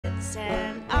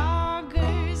and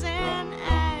augers and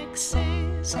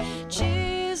axes,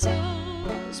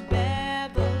 chisels,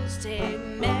 bevel, tape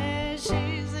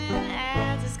measures, and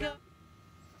as it goes.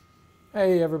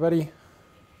 Hey everybody.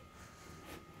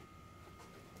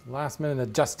 Last minute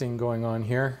adjusting going on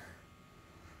here.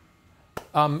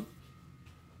 I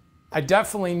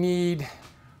definitely need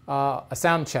a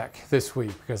sound check this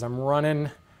week because I'm running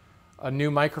a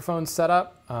new microphone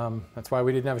setup. That's why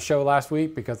we didn't have a show last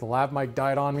week, because the lav mic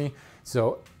died on me.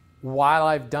 So while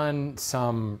I've done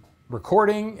some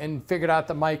recording and figured out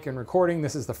the mic and recording,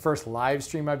 this is the first live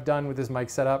stream I've done with this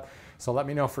mic setup. So let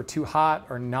me know if we're too hot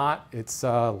or not. It's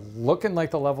looking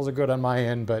like the levels are good on my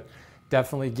end, but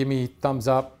definitely give me thumbs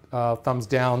up, thumbs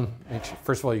down.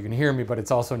 First of all, you can hear me, but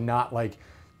it's also not like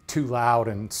too loud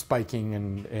and spiking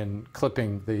and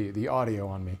clipping the audio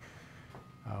on me,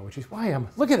 which is why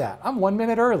look at that, I'm 1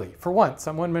 minute early. For once,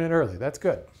 I'm 1 minute early. That's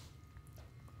good.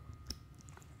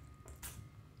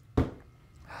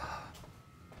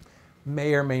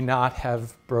 May or may not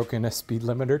have broken a speed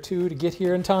limit or two to get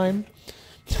here in time.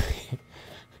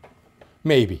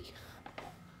 Maybe.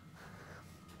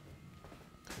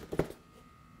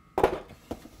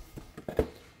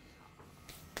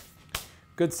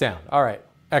 Good sound. All right.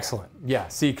 Excellent. Yeah,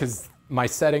 see, because my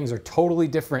settings are totally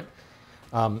different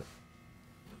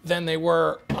than they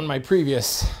were on my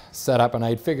previous setup, and I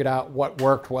had figured out what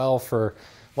worked well for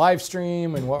live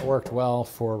stream and what worked well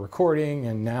for recording,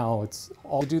 and now it's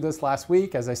all do this last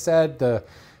week. As I said, the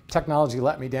technology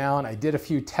let me down. I did a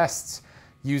few tests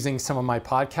using some of my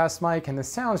podcast mic, and the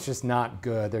sound's just not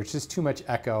good. There's just too much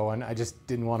echo, and I just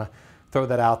didn't want to throw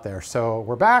that out there. So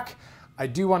we're back. I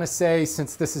do want to say,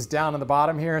 since this is down on the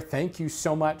bottom here, thank you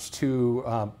so much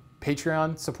to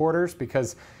Patreon supporters,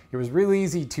 because it was really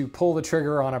easy to pull the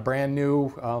trigger on a brand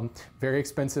new, very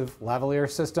expensive lavalier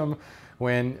system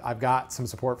when I've got some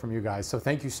support from you guys. So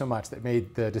thank you so much. That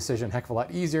made the decision a heck of a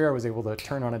lot easier. I was able to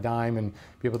turn on a dime and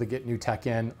be able to get new tech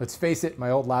in. Let's face it, my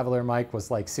old lavalier mic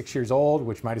was like 6 years old,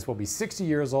 which might as well be 60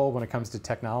 years old when it comes to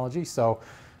technology. So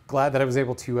glad that I was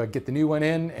able to get the new one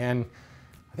in, and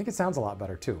I think it sounds a lot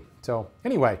better too. So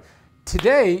anyway,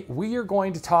 today we are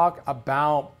going to talk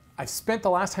about, I spent the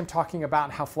last time talking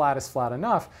about how flat is flat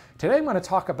enough. Today I'm going to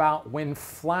talk about when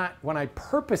I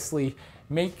purposely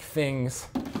make things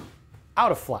out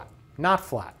of flat, not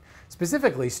flat.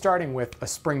 Specifically starting with a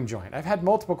spring joint. I've had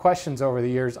multiple questions over the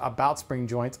years about spring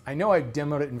joints. I know I've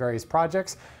demoed it in various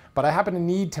projects, but I happen to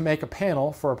need to make a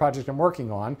panel for a project I'm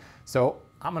working on. So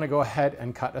I'm going to go ahead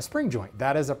and cut a spring joint.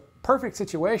 That is a perfect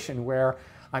situation where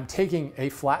I'm taking a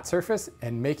flat surface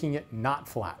and making it not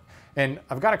flat. And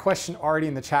I've got a question already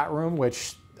in the chat room,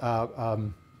 which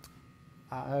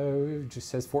just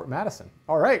says Fort Madison.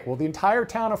 All right, well, the entire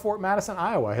town of Fort Madison,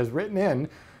 Iowa has written in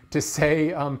to say,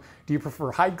 do you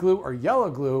prefer hide glue or yellow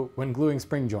glue when gluing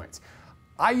spring joints?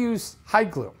 I use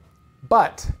hide glue,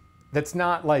 but that's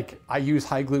not like I use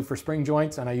hide glue for spring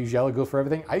joints and I use yellow glue for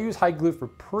everything. I use hide glue for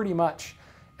pretty much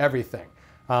everything.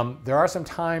 There are some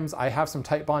times I have some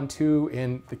Titebond 2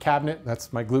 in the cabinet.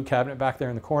 That's my glue cabinet back there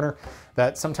in the corner,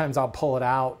 that sometimes I'll pull it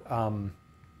out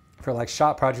for like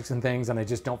shop projects and things, and I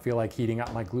just don't feel like heating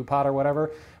up my glue pot or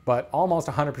whatever. But almost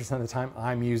 100% of the time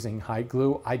I'm using hide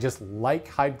glue. I just like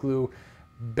hide glue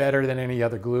better than any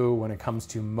other glue when it comes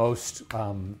to most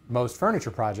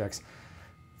furniture projects,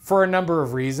 for a number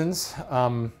of reasons.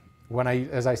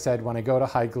 As I said, when I go to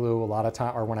hide glue a lot of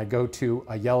time, or when I go to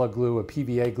a yellow glue, a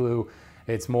PVA glue,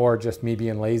 it's more just me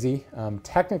being lazy.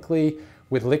 Technically,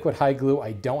 with liquid hide glue,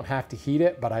 I don't have to heat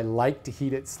it, but I like to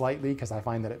heat it slightly because I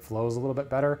find that it flows a little bit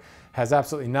better. Has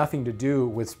absolutely nothing to do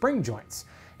with spring joints.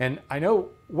 And I know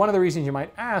one of the reasons you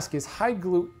might ask is hide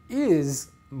glue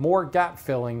is more gap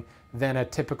filling than a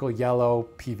typical yellow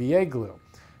PVA glue.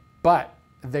 But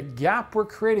the gap we're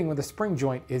creating with a spring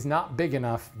joint is not big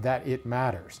enough that it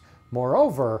matters.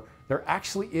 Moreover, there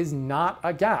actually is not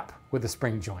a gap with a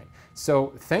spring joint.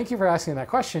 So thank you for asking that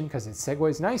question, because it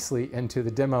segues nicely into the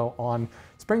demo on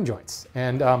spring joints.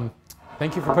 And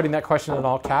thank you for putting that question in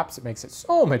all caps. It makes it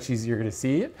so much easier to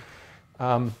see it.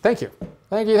 Thank you.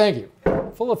 Thank you, thank you.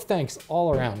 Full of thanks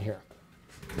all around here.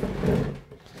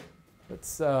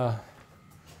 Let's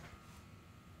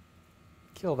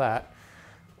kill that.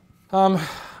 I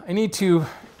need to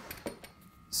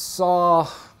saw a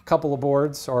couple of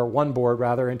boards, or one board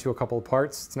rather, into a couple of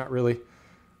parts. It's not really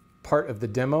part of the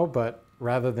demo, but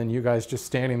rather than you guys just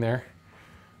standing there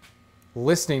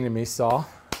listening to me saw,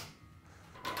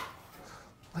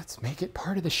 let's make it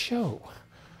part of the show.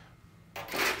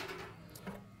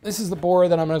 This is the board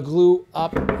that I'm going to glue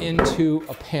up into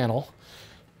a panel.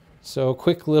 So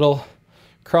quick little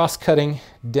cross-cutting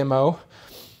demo.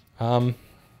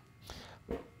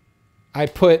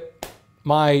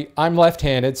 I'm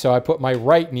left-handed, so I put my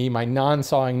right knee, my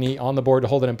non-sawing knee, on the board to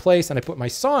hold it in place, and I put my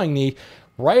sawing knee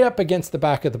right up against the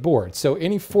back of the board. So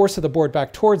any force of the board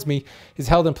back towards me is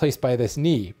held in place by this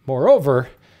knee. Moreover,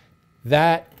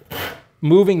 that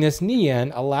moving this knee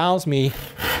in allows me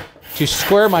to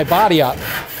square my body up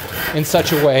in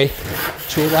such a way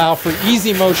to allow for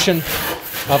easy motion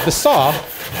of the saw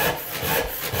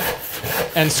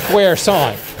and square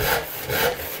sawing.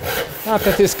 Not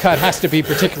that this cut has to be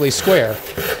particularly square.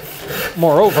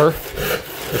 Moreover,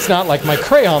 it's not like my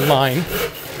crayon line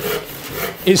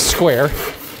is square.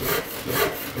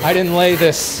 I didn't lay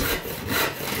this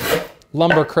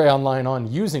lumber crayon line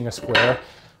on using a square.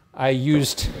 I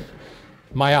used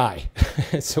my eye.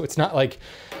 So it's not like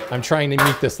I'm trying to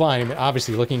meet this line. I mean,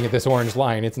 obviously, looking at this orange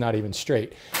line, it's not even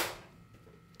straight.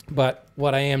 But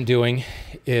what I am doing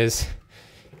is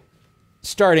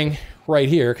starting right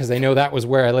here, because I know that was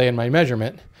where I lay in my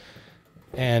measurement,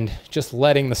 and just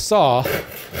letting the saw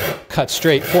cut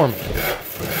straight for me.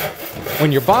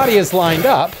 When your body is lined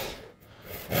up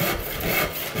and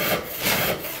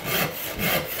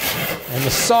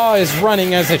the saw is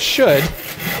running as it should,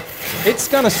 it's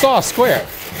going to saw square.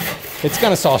 It's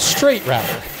going to saw straight,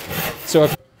 rather. So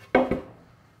if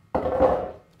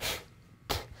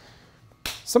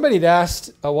somebody had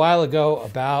asked a while ago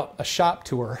about a shop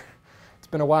tour. It's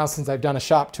been a while since I've done a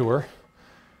shop tour.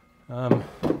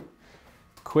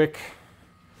 Quick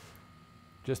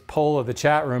just poll of the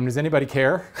chat room. Does anybody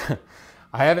care?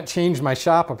 I haven't changed my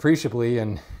shop appreciably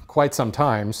in quite some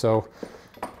time, so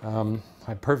I'm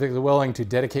perfectly willing to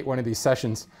dedicate one of these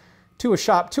sessions to a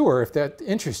shop tour if that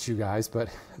interests you guys, but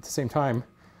at the same time,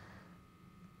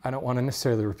 I don't want to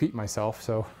necessarily repeat myself.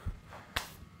 So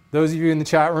those of you in the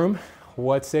chat room,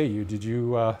 what say you? Did you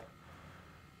want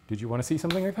to see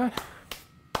something like that?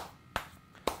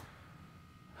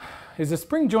 Is a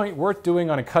spring joint worth doing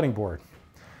on a cutting board?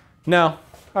 No,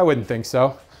 I wouldn't think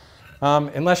so.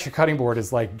 Unless your cutting board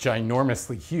is like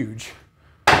ginormously huge.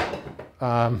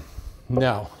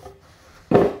 No.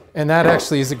 And that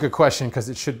actually is a good question, because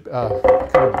it should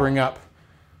kind of bring up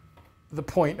the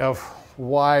point of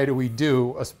why do we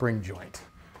do a spring joint?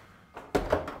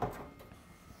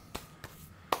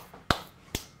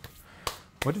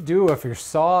 What to do if your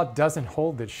saw doesn't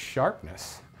hold its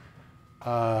sharpness?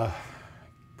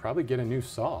 Probably get a new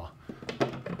saw.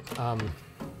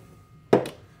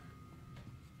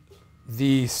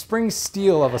 The spring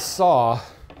steel of a saw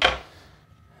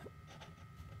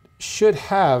should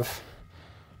have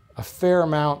a fair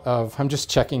amount of, I'm just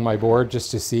checking my board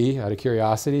just to see out of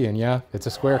curiosity, and yeah, it's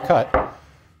a square cut.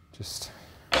 Just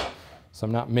so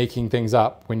I'm not making things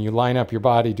up. When you line up your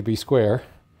body to be square,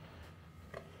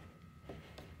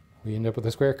 we end up with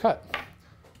a square cut.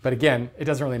 But again, it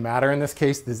doesn't really matter in this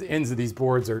case. The ends of these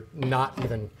boards are not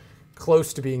even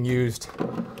close to being used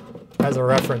as a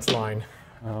reference line.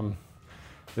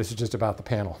 This is just about the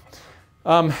panel.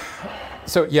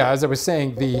 So yeah, as I was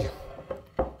saying, the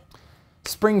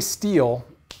spring steel,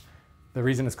 the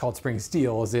reason it's called spring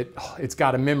steel is it's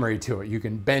got a memory to it. You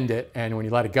can bend it, and when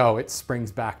you let it go, it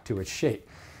springs back to its shape.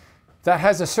 That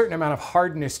has a certain amount of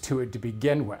hardness to it to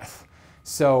begin with.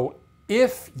 So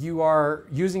if you are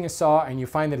using a saw and you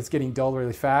find that it's getting dull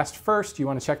really fast, first you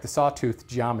want to check the sawtooth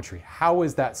geometry. How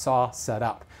is that saw set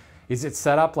up? Is it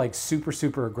set up like super,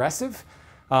 super aggressive?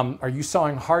 Are you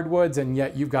sawing hardwoods and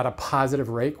yet you've got a positive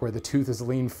rake where the tooth is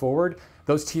leaned forward?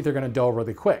 Those teeth are going to dull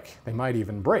really quick. They might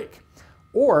even break.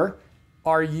 Or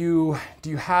do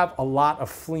you have a lot of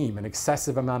fleam, an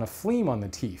excessive amount of fleam on the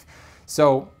teeth?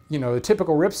 So, you know, the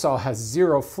typical rip saw has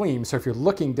 0 fleam. So if you're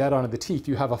looking dead onto the teeth,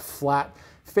 you have a flat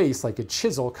face like a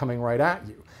chisel coming right at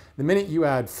you. The minute you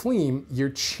add fleam, you're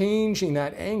changing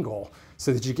that angle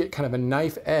so that you get kind of a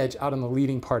knife edge out on the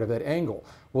leading part of that angle.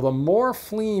 Well, the more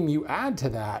fleam you add to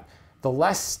that, the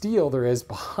less steel there is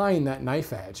behind that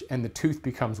knife edge, and the tooth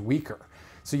becomes weaker.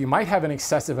 So you might have an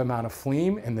excessive amount of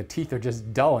fleam and the teeth are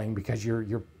just dulling because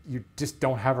you just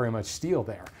don't have very much steel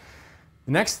there.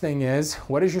 The next thing is,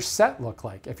 what does your set look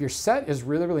like? If your set is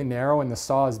really, really narrow and the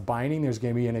saw is binding, there's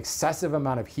going to be an excessive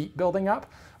amount of heat building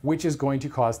up, which is going to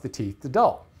cause the teeth to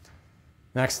dull.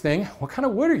 Next thing, what kind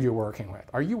of wood are you working with?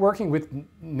 Are you working with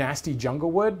nasty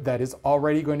jungle wood that is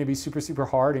already going to be super, super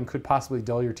hard and could possibly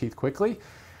dull your teeth quickly?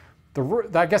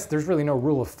 I guess there's really no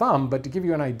rule of thumb, but to give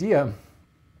you an idea,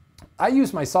 I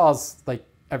use my saws like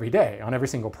every day on every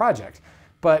single project,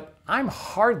 but I'm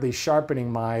hardly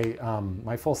sharpening my,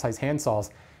 my full-size hand saws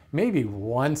maybe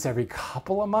once every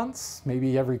couple of months,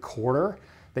 maybe every quarter.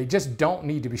 They just don't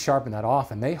need to be sharpened that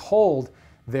often. They hold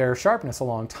their sharpness a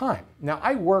long time. Now,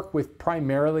 I work with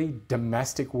primarily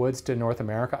domestic woods to North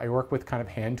America. I work with kind of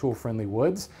hand tool friendly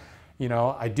woods. You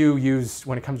know, I do use,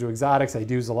 when it comes to exotics, I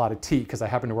use a lot of teak because I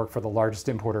happen to work for the largest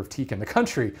importer of teak in the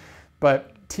country.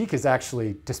 But teak is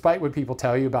actually, despite what people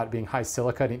tell you about it being high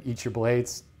silica and eat your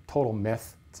blades, total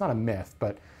myth. It's not a myth,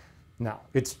 but no,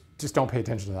 it's just don't pay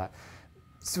attention to that.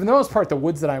 So for the most part, the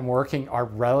woods that I'm working are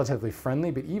relatively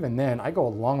friendly, but even then I go a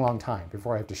long, long time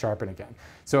before I have to sharpen again.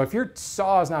 So if your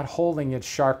saw is not holding its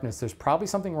sharpness, there's probably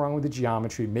something wrong with the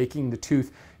geometry, making the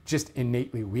tooth just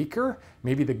innately weaker.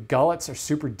 Maybe the gullets are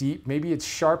super deep. Maybe it's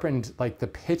sharpened, like the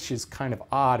pitch is kind of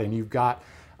odd and you've got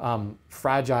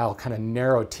fragile, kind of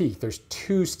narrow teeth. There's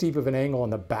too steep of an angle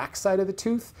on the back side of the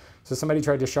tooth. So somebody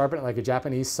tried to sharpen it like a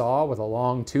Japanese saw with a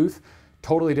long tooth,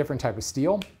 totally different type of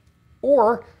steel.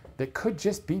 Or that could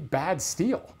just be bad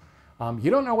steel.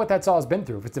 You don't know what that saw has been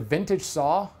through. If it's a vintage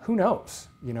saw, who knows?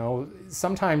 You know,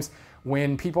 sometimes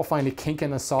when people find a kink in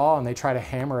the saw and they try to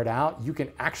hammer it out, you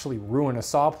can actually ruin a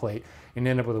saw plate and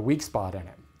end up with a weak spot in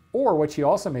it. Or what you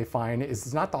also may find is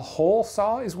it's not the whole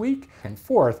saw is weak, and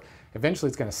fourth, eventually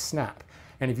it's going to snap.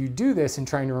 And if you do this in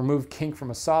trying to remove kink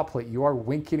from a saw plate, you are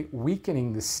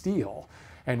weakening the steel.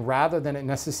 And rather than it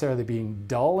necessarily being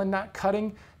dull and not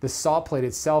cutting, the saw plate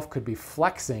itself could be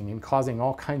flexing and causing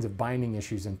all kinds of binding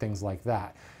issues and things like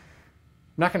that.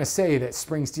 I'm not going to say that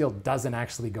spring steel doesn't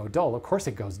actually go dull. Of course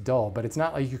it goes dull, but it's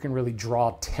not like you can really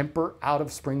draw temper out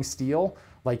of spring steel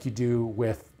like you do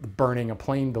with burning a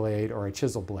plane blade or a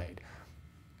chisel blade.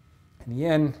 In the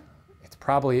end, it's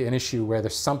probably an issue where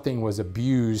there's something was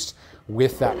abused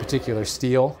with that particular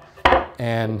steel,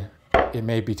 and it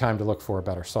may be time to look for a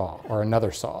better saw, or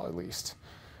another saw at least.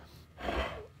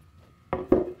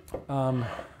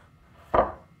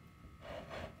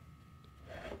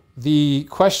 The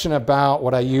question about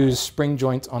what I use spring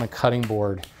joints on a cutting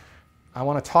board, I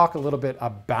want to talk a little bit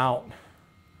about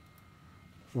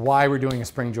why we're doing a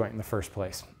spring joint in the first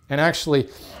place. And actually,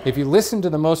 if you listen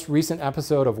to the most recent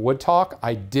episode of Wood Talk,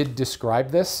 I did describe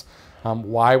this,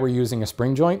 why we're using a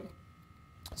spring joint.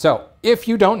 So if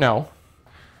you don't know,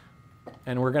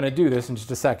 and we're going to do this in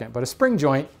just a second, but a spring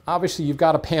joint, obviously you've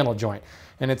got a panel joint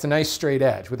and it's a nice straight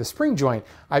edge. With a spring joint,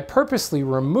 I purposely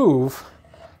remove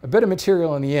a bit of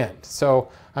material in the end. So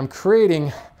I'm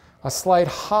creating a slight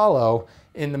hollow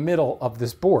in the middle of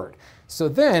this board. So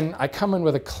then I come in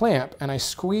with a clamp and I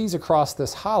squeeze across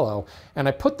this hollow and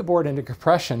I put the board into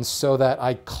compression so that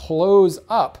I close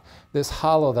up this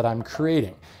hollow that I'm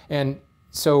creating. And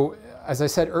so, as I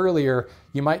said earlier,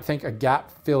 you might think a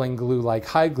gap-filling glue like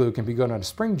hide glue can be good on a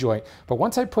spring joint, but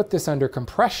once I put this under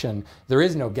compression, there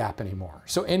is no gap anymore.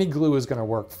 So any glue is going to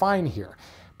work fine here.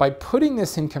 By putting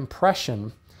this in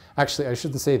compression, actually I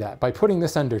shouldn't say that, by putting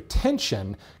this under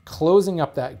tension, closing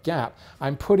up that gap,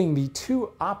 I'm putting the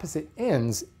two opposite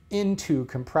ends into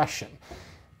compression.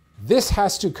 This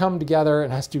has to come together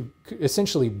and has to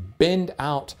essentially bend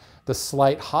out the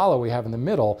slight hollow we have in the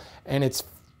middle, and it's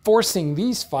forcing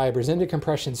these fibers into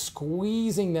compression,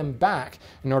 squeezing them back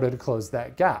in order to close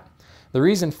that gap. The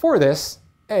reason for this,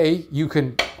 A, you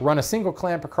can run a single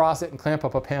clamp across it and clamp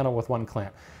up a panel with one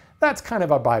clamp. That's kind of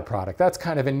a byproduct. That's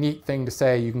kind of a neat thing to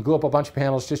say. You can glue up a bunch of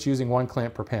panels just using one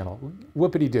clamp per panel.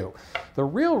 Whoopity-doo. The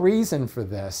real reason for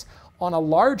this, on a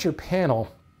larger panel,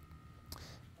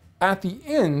 at the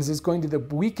ends is going to be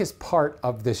the weakest part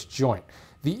of this joint.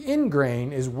 The end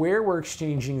grain is where we're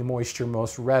exchanging the moisture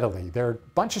most readily. There are a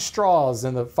bunch of straws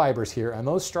in the fibers here, and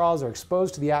those straws are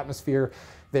exposed to the atmosphere.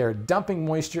 They're dumping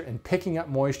moisture and picking up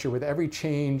moisture with every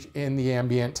change in the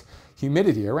ambient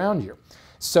humidity around you.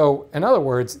 So, in other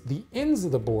words, the ends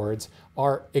of the boards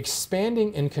are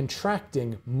expanding and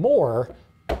contracting more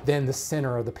than the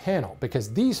center of the panel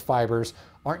because these fibers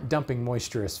aren't dumping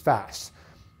moisture as fast.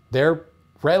 They're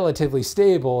relatively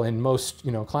stable in most,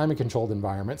 climate-controlled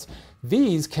environments.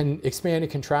 These can expand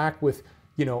and contract with,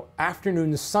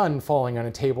 afternoon sun falling on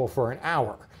a table for an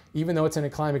hour. Even though it's in a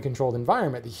climate-controlled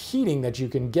environment, the heating that you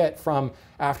can get from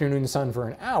afternoon sun for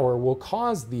an hour will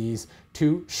cause these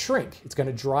to shrink. It's going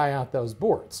to dry out those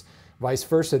boards. Vice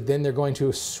versa, then they're going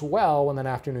to swell when that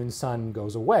afternoon sun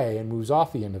goes away and moves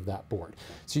off the end of that board.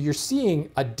 So you're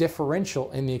seeing a differential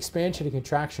in the expansion and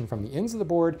contraction from the ends of the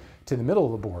board to the middle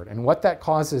of the board. And what that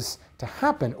causes to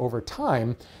happen over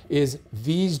time is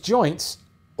these joints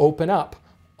open up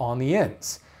on the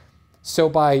ends. So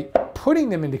by putting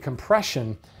them into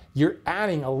compression, you're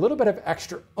adding a little bit of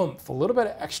extra oomph, a little bit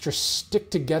of extra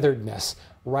stick-togetherness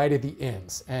right at the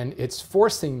ends, and it's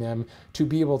forcing them to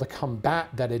be able to combat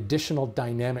that additional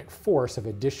dynamic force of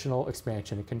additional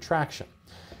expansion and contraction.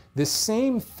 This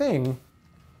same thing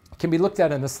can be looked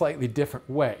at in a slightly different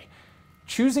way.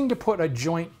 Choosing to put a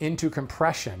joint into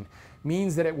compression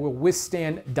means that it will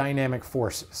withstand dynamic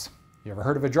forces. You ever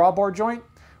heard of a drawbar joint?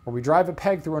 Where we drive a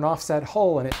peg through an offset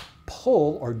hole and it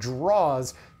pull or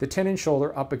draws the tenon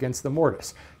shoulder up against the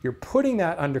mortise. You're putting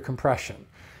that under compression.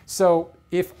 So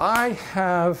if I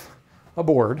have a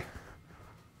board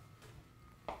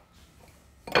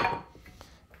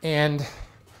and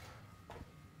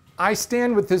I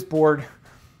stand with this board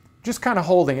just kind of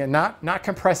holding it, not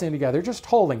compressing it together, just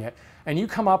holding it, and you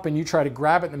come up and you try to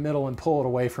grab it in the middle and pull it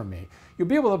away from me, you'll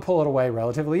be able to pull it away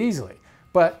relatively easily.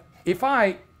 But if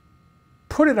I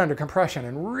put it under compression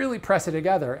and really press it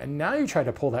together, and now you try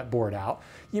to pull that board out,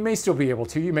 you may still be able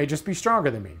to, you may just be stronger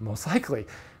than me, most likely,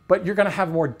 but you're gonna have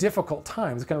more difficult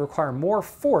times. It's gonna require more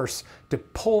force to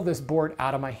pull this board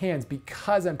out of my hands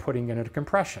because I'm putting it under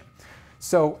compression.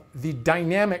 So the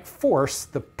dynamic force,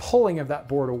 the pulling of that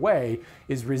board away,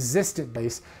 is resistant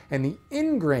based, and the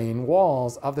in-grain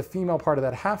walls of the female part of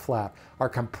that half flat are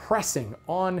compressing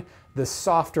on the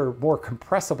softer, more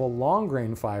compressible long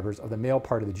grain fibers of the male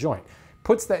part of the joint.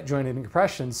 Puts that joint in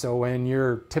compression, so when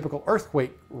your typical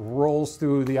earthquake rolls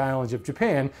through the islands of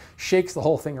Japan, shakes the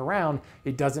whole thing around,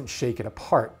 it doesn't shake it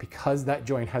apart because that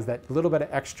joint has that little bit of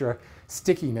extra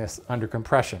stickiness under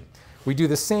compression. We do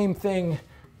the same thing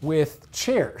with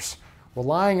chairs,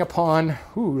 relying upon,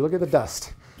 ooh, look at the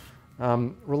dust,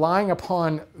 relying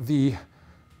upon the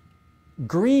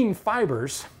green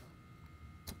fibers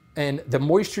and the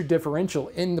moisture differential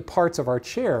in the parts of our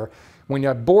chair. When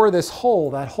I bore this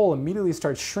hole, that hole immediately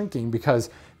starts shrinking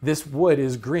because this wood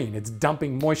is green. It's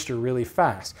dumping moisture really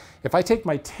fast. If I take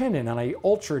my tenon and I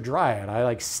ultra dry it, I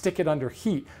like stick it under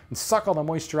heat and suck all the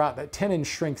moisture out, that tenon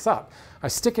shrinks up. I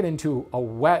stick it into a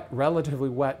wet, relatively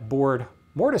wet bored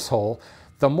mortise hole,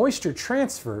 the moisture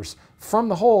transfers from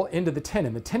the hole into the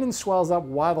tenon. The tenon swells up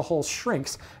while the hole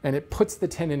shrinks, and it puts the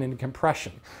tenon into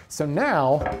compression. So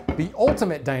now the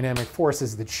ultimate dynamic force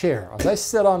is the chair. As I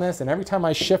sit on this, and every time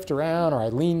I shift around or I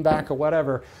lean back or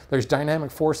whatever, there's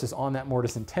dynamic forces on that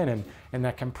mortise and tenon, and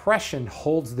that compression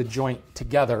holds the joint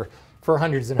together for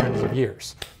hundreds and hundreds of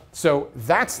years. So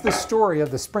that's the story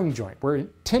of the spring joint. We're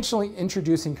intentionally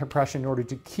introducing compression in order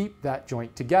to keep that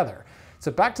joint together. So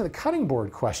back to the cutting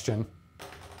board question,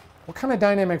 what kind of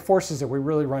dynamic forces are we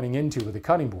really running into with the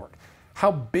cutting board?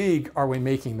 How big are we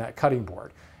making that cutting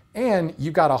board? And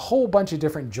you've got a whole bunch of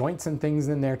different joints and things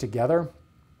in there together.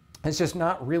 It's just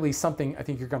not really something I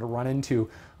think you're going to run into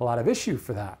a lot of issue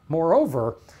for that.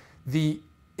 Moreover,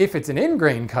 if it's an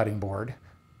in-grain cutting board,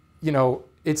 you know,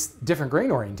 it's different grain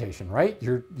orientation, right?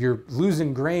 You're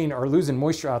losing grain or losing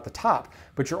moisture out the top,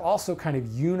 but you're also kind of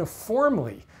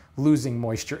uniformly losing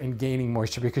moisture and gaining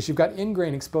moisture because you've got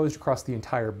in-grain exposed across the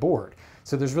entire board.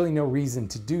 So there's really no reason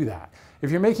to do that. If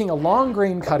you're making a long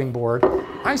grain cutting board,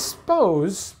 I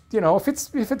suppose, you know, if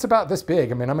it's about this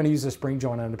big, I mean, I'm going to use a spring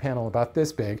joint on a panel about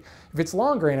this big. If it's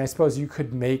long grain, I suppose you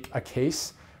could make a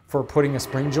case for putting a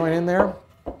spring joint in there.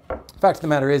 Fact of the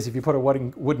matter is, if you put a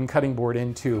wooden cutting board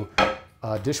into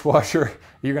a dishwasher,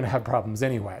 you're going to have problems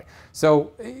anyway.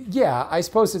 So yeah, I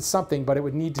suppose it's something, but it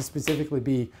would need to specifically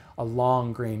be a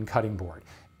long grain cutting board.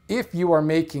 If you are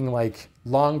making like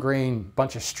long grain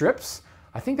bunch of strips,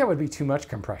 I think that would be too much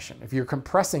compression. If you're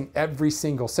compressing every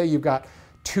single, say you've got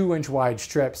 2-inch wide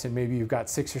strips and maybe you've got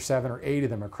 6 or 7 or 8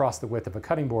 of them across the width of a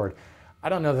cutting board, I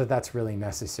don't know that that's really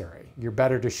necessary. You're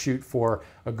better to shoot for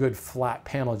a good flat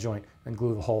panel joint and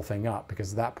glue the whole thing up,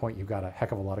 because at that point you've got a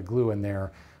heck of a lot of glue in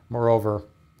there. Moreover,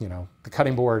 you know, the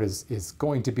cutting board is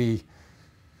going to be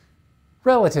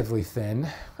relatively thin.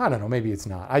 I don't know, maybe it's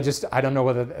not. I don't know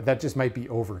whether that just might be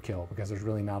overkill because there's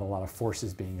really not a lot of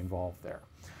forces being involved there.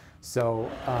 So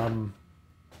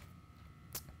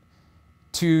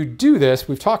to do this,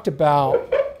 we've talked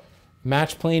about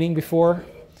match planing before.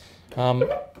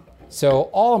 So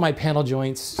all of my panel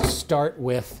joints start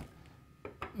with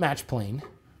match plane.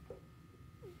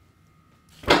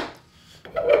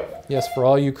 Yes, for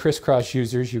all you crisscross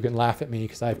users, you can laugh at me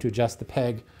because I have to adjust the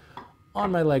peg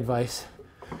on my leg vise.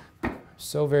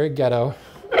 So very ghetto.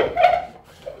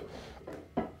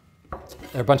 There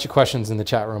are a bunch of questions in the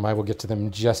chat room. I will get to them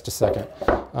in just a second.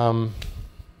 I want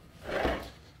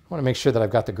to make sure that I've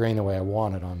got the grain the way I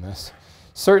want it on this.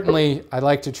 Certainly, I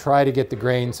like to try to get the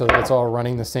grain so that it's all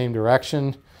running the same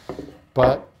direction.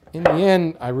 But in the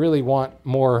end, I really want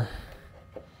more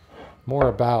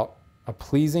about a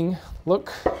pleasing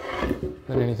look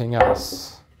than anything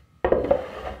else.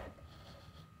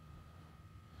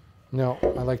 No,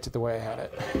 I liked it the way I had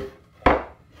it.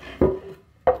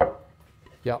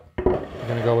 Yep, I'm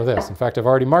going to go with this. In fact, I've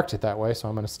already marked it that way, so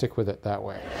I'm going to stick with it that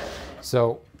way.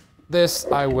 So this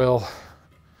I will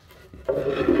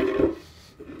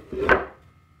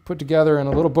put together in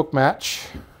a little book match.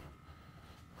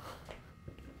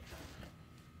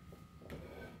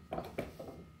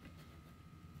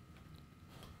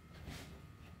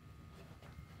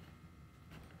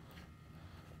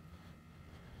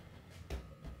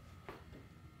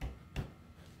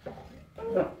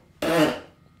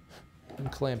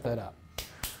 clamp that up.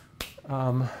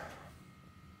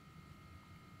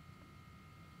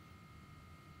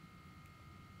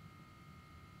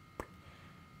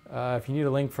 If you need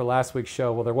a link for last week's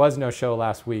show, well, there was no show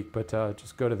last week, but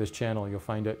just go to this channel. You'll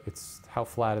find it. It's How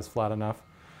Flat is Flat Enough.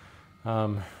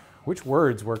 Which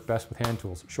words work best with hand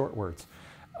tools? Short words.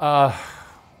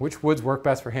 Which woods work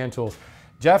best for hand tools?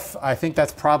 Jeff, I think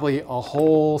that's probably a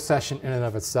whole session in and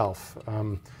of itself.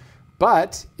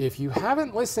 But if you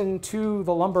haven't listened to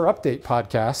the Lumber Update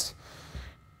podcast,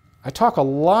 I talk a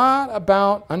lot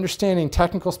about understanding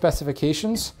technical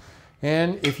specifications.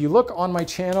 And if you look on my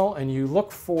channel and you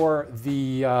look for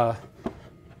the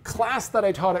class that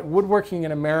I taught at Woodworking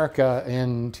in America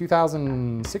in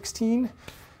 2016,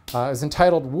 is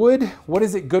entitled Wood, What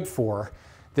Is It Good For?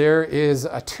 There is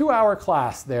a 2-hour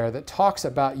class there that talks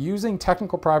about using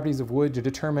technical properties of wood to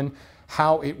determine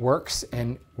how it works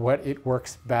and what it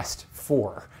works best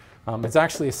for. It's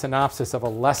actually a synopsis of a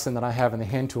lesson that I have in the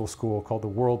hand tool school called the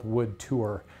World Wood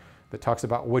Tour that talks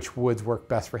about which woods work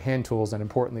best for hand tools and,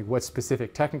 importantly, what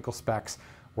specific technical specs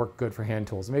work good for hand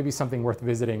tools. Maybe something worth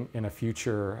visiting in a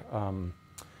future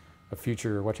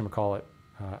whatchamacallit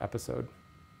episode.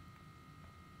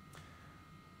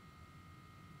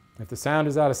 If the sound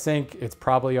is out of sync, it's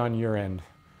probably on your end.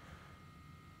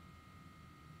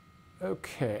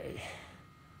 Okay.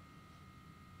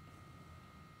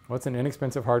 What's an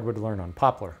inexpensive hardwood to learn on?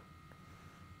 Poplar.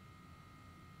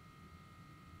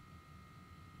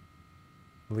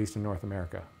 At least in North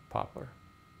America, poplar.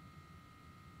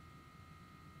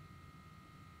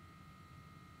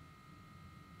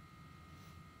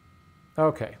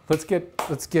 Okay, let's get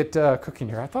cooking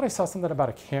here. I thought I saw something about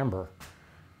a camber.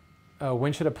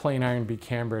 When should a plane iron be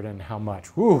cambered and how much?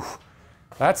 Whew,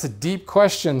 that's a deep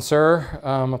question, sir.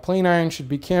 A plane iron should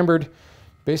be cambered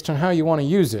based on how you want to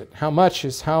use it. How much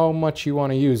is how much you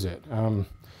want to use it.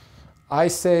 I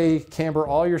say camber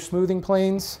all your smoothing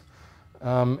planes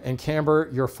and camber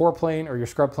your 4-plane or your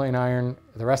scrub plane iron.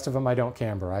 The rest of them I don't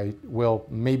camber. I will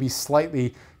maybe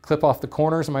slightly clip off the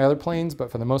corners of my other planes,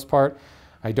 but for the most part,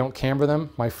 I don't camber them.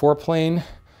 My 4-plane,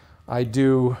 I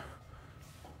do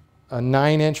a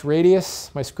 9-inch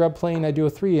radius. My scrub plane, I do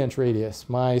a 3-inch radius.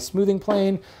 My smoothing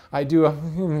plane, I do a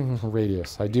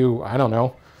radius. I don't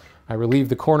know. I relieve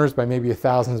the corners by maybe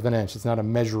 1/1000th of an inch. It's not a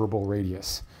measurable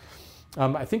radius.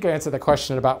 I think I answered the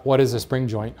question about what is a spring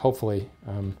joint, hopefully.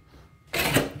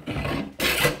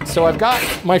 So I've got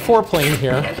my 4-plane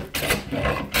here,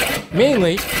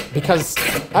 mainly because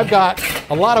I've got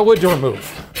a lot of wood to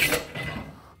remove.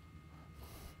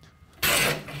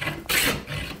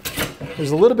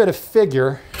 There's a little bit of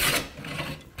figure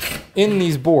in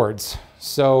these boards.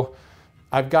 So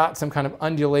I've got some kind of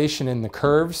undulation in the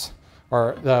curves,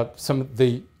 or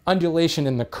the undulation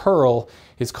in the curl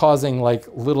is causing like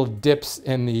little dips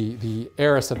in the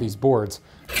arris of these boards.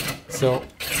 So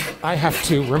I have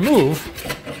to remove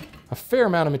a fair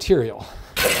amount of material.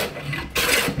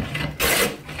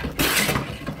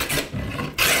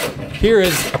 Here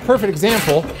is a perfect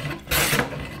example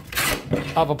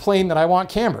of a plane that I want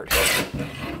cambered.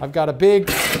 I've got a big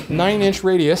 9-inch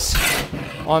radius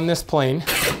on this plane,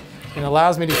 and it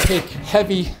allows me to take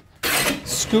heavy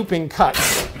scooping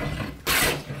cuts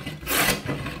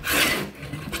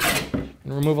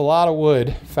and remove a lot of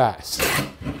wood fast.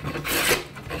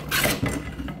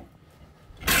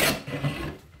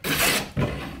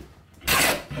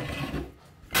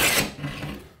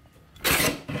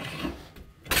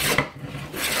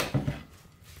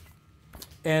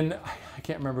 And I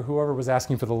can't remember whoever was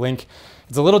asking for the link.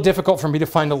 It's a little difficult for me to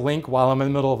find a link while I'm in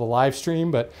the middle of a live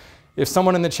stream, but if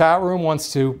someone in the chat room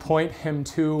wants to point him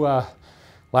to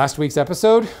last week's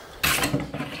episode,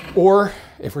 or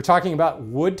if we're talking about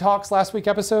Wood Talk's last week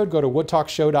episode, go to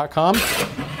woodtalkshow.com.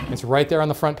 It's right there on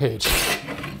the front page.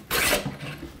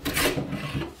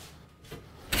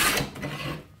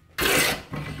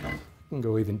 You can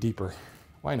go even deeper.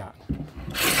 Why not?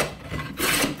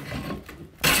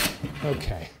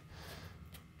 Okay,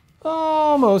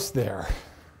 almost there.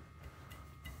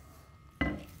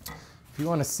 If you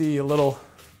want to see a little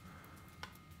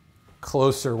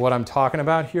closer what I'm talking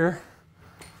about here,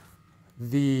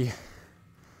 the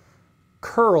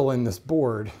curl in this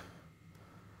board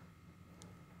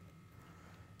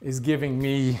is giving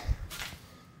me,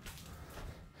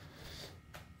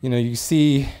 you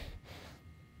see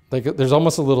like there's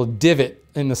almost a little divot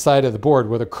in the side of the board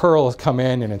where the curl has come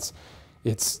in and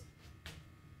it's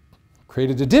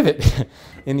created a divot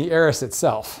in the arris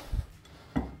itself.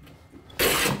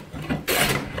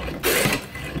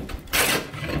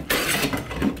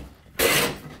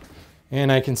 And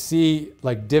I can see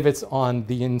like divots on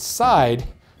the inside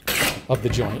of the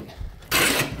joint.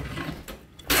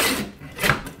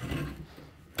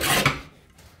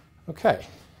 Okay.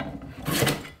 I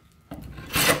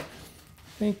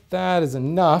think that is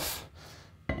enough.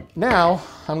 Now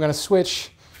I'm going to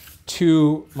switch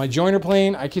to my jointer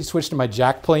plane. I could switch to my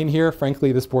jack plane here.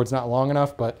 Frankly, this board's not long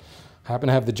enough, but I happen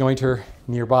to have the jointer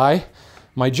nearby.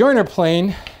 My jointer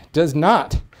plane does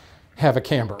not have a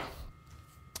camber.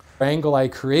 The angle I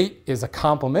create is a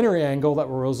complementary angle that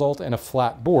will result in a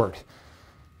flat board.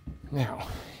 Now,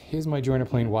 is my jointer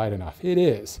plane wide enough? It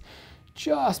is,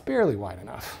 just barely wide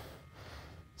enough.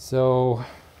 So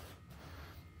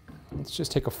let's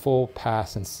just take a full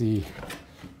pass and see.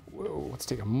 Whoa, let's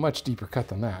take a much deeper cut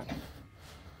than that.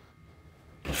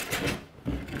 I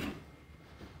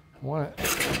want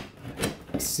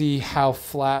to see how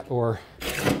flat or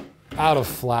out of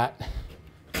flat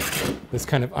this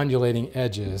kind of undulating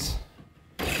edge is.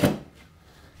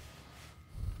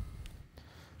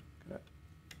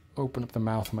 Open up the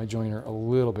mouth of my jointer a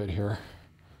little bit here.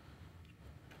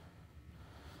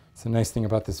 It's the nice thing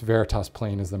about this Veritas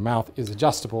plane is the mouth is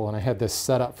adjustable, and I had this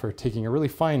set up for taking a really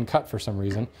fine cut for some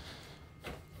reason.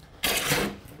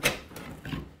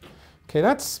 Okay,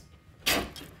 that's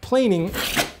planing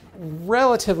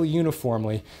relatively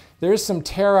uniformly. There is some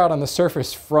tear out on the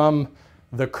surface from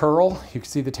the curl. You can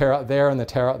see the tear out there and the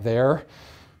tear out there.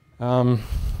 So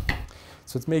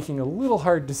it's making it a little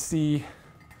hard to see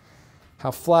how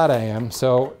flat I am.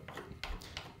 So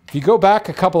if you go back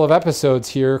a couple of episodes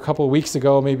here, a couple of weeks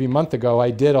ago, maybe a month ago, I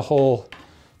did a whole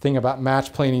thing about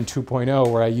match planing 2.0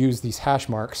 where I used these hash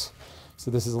marks.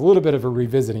 So this is a little bit of a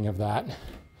revisiting of that.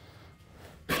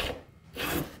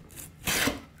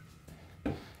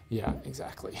 Yeah,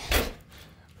 exactly.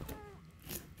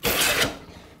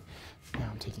 Now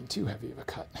I'm taking too heavy of a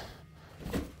cut.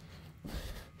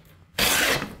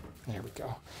 There we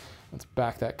go. Let's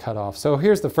back that cut off. So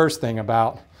here's the first thing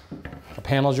about a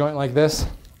panel joint like this.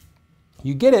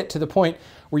 You get it to the point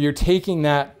where you're taking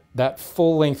that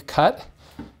full length cut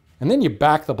and then you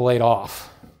back the blade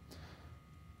off.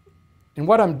 And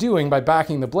what I'm doing by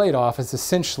backing the blade off is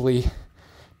essentially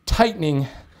tightening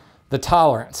the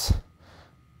tolerance,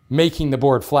 making the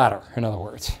board flatter, in other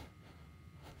words.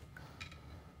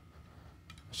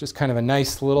 It's just kind of a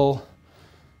nice little,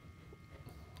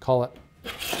 call it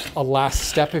a last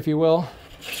step, if you will,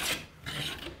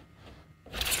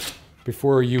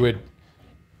 before you would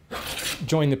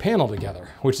join the panel together,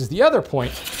 which is the other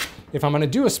point. If I'm going to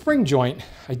do a spring joint,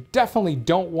 I definitely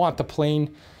don't want the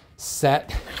plane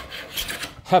set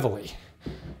heavily.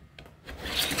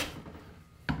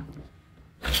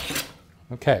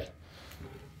 Okay,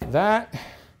 that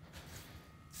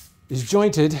is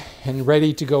jointed and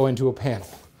ready to go into a panel.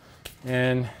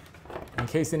 And in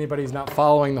case anybody's not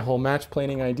following the whole match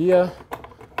planing idea,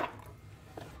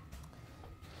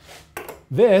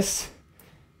 this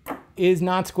is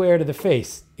not square to the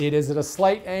face. It is at a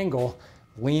slight angle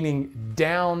leaning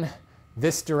down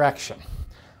this direction.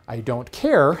 I don't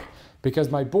care because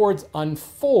my boards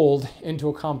unfold into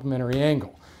a complementary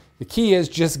angle. The key is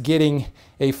just getting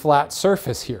a flat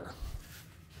surface here.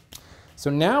 So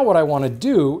now what I want to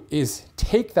do is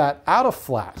take that out of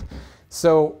flat.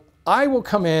 So I will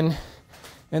come in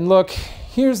and look,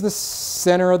 here's the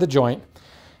center of the joint,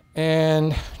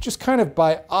 and just kind of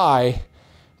by eye,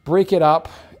 break it up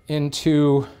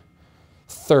into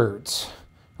thirds,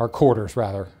 or quarters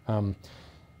rather.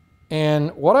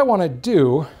 And what I want to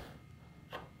do,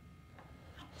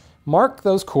 mark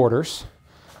those quarters,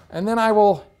 and then I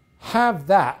will have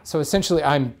that. So essentially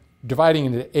I'm dividing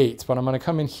into eighths, but I'm going to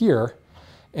come in here,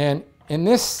 and in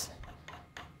this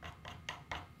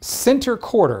center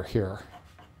quarter here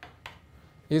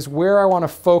is where I want to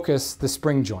focus the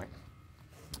spring joint.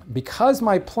 Because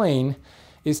my plane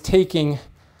is taking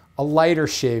a lighter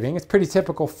shaving, it's pretty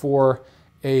typical for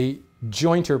a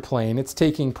jointer plane. It's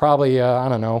taking probably, I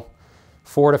don't know,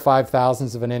 4 to 5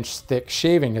 thousandths of an inch thick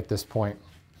shaving at this point.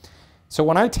 So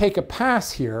when I take a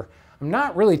pass here, I'm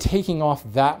not really taking off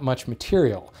that much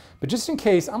material. But just in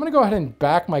case, I'm going to go ahead and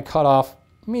back my cut off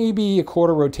maybe a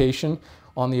quarter rotation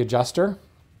on the adjuster.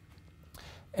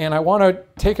 And I want to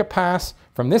take a pass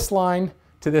from this line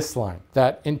to this line,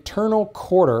 that internal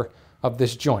quarter of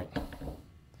this joint.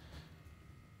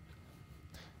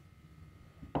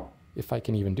 If I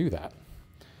can even do that.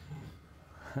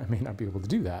 I may not be able to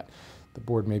do that. The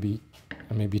board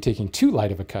I may be taking too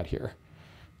light of a cut here.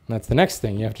 And that's the next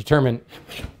thing. You have to determine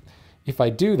if I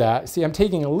do that. See, I'm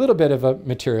taking a little bit of a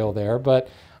material there, but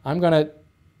I'm going to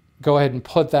go ahead and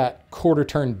put that quarter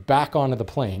turn back onto the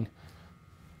plane.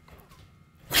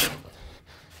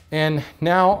 And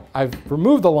now I've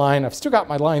removed the line. I've still got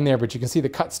my line there, but you can see the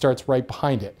cut starts right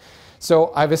behind it.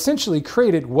 So I've essentially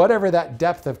created whatever that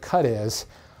depth of cut is,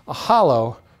 a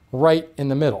hollow right in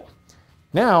the middle.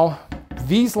 Now,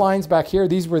 these lines back here,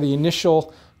 these were the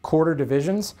initial quarter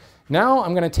divisions. Now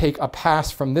I'm going to take a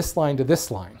pass from this line to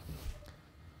this line.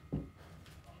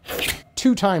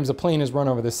 2 times the plane is run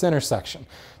over this intersection.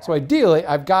 So ideally,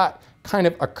 I've got kind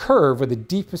of a curve where the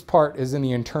deepest part is in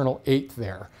the internal 1/8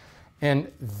 there.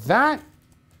 And that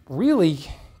really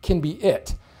can be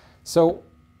it. So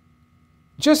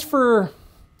just for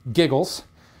giggles,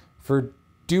 for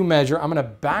due measure, I'm going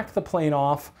to back the plane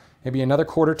off maybe another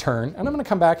quarter turn, and I'm going to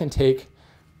come back and take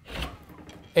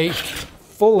a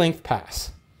full length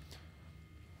pass.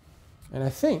 And I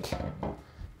think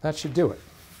that should do it.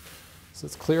 So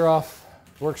let's clear off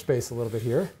workspace a little bit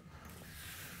here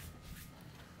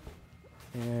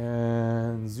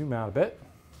and zoom out a bit.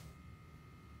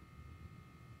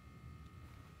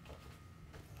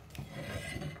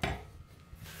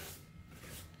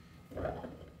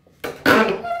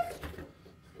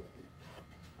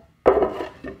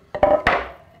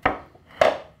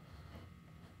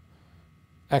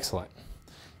 Excellent.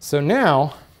 So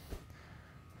now,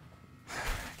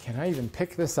 can I even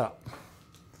pick this up?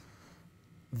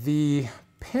 The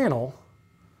panel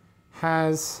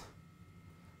it's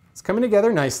coming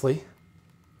together nicely.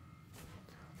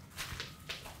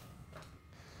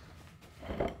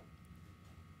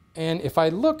 And if I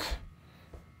look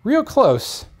real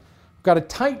close, I've got a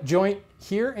tight joint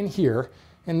here and here,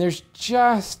 and there's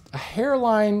just a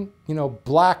hairline,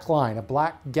 black line, a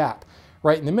black gap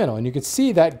right in the middle. And you can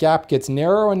see that gap gets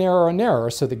narrower and narrower and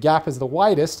narrower. So the gap is the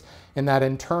widest in that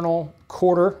internal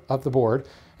quarter of the board,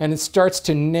 and it starts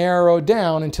to narrow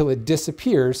down until it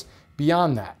disappears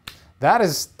beyond that.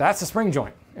 That's a spring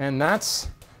joint, and that's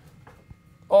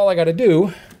all I got to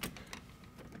do.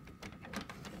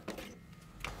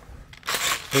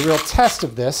 The real test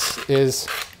of this is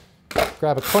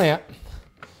grab a clamp,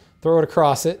 throw it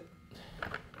across it,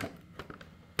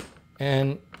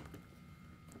 and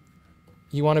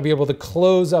you want to be able to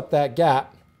close up that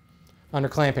gap under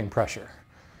clamping pressure.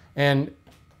 And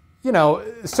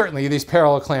certainly these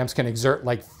parallel clamps can exert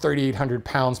like 3,800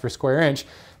 pounds per square inch,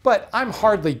 but I'm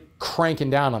hardly cranking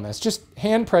down on this. Just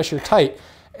hand pressure tight,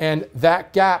 and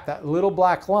that gap, that little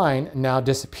black line, now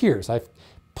disappears. I've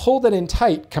pulled it in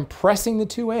tight, compressing the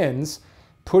 2 ends,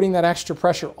 putting that extra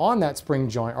pressure on that spring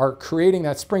joint, or creating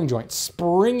that spring joint,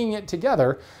 springing it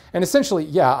together. And essentially,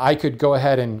 yeah, I could go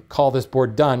ahead and call this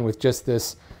board done with just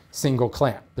this single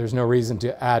clamp. There's no reason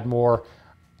to add more.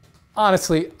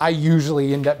 Honestly, I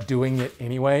usually end up doing it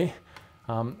anyway.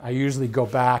 I usually go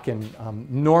back and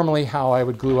normally how I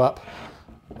would glue up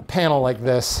a panel like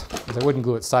this, because I wouldn't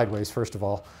glue it sideways, first of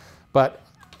all. But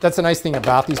that's the nice thing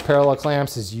about these parallel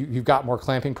clamps is you've got more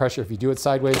clamping pressure if you do it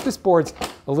sideways. This board's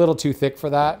a little too thick for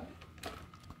that.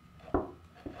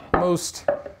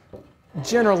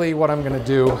 Generally what I'm going to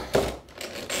do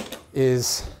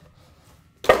is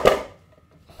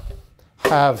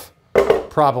have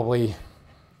probably,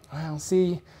 well,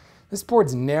 see, this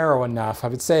board's narrow enough. I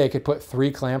would say I could put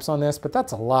 3 clamps on this, but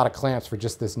that's a lot of clamps for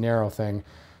just this narrow thing.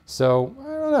 So I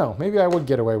don't know, maybe I would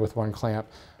get away with 1 clamp.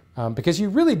 Because you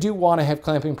really do want to have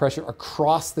clamping pressure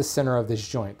across the center of this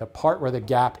joint, the part where the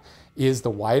gap is the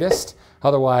widest.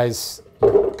 Otherwise,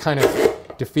 you're kind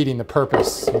of defeating the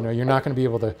purpose. You're not going to be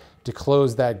able to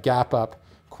close that gap up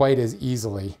quite as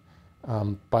easily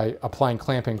by applying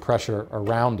clamping pressure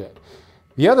around it.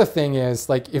 The other thing is,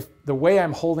 like, if the way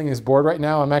I'm holding this board right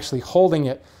now, I'm actually holding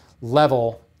it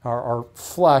level or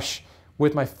flush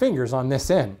with my fingers on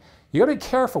this end. You gotta be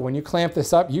careful when you clamp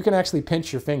this up. You can actually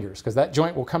pinch your fingers because that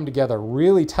joint will come together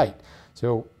really tight.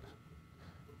 So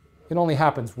it only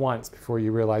happens once before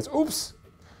you realize, oops,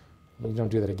 you don't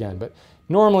do that again. But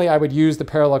normally I would use the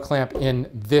parallel clamp in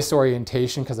this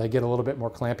orientation because I get a little bit more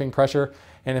clamping pressure.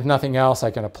 And if nothing else, I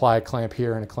can apply a clamp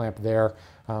here and a clamp there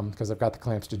because I've got the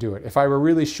clamps to do it. If I were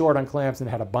really short on clamps and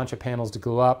had a bunch of panels to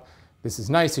glue up, this is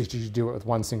nice if you do it with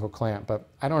 1 single clamp, but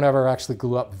I don't ever actually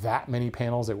glue up that many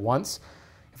panels at once.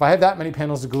 If I have that many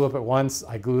panels to glue up at once,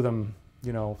 I glue them,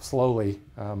 slowly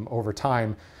over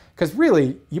time. Because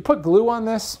really, you put glue on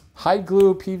this, hide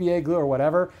glue, PVA glue, or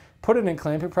whatever, put it in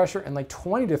clamping pressure, and like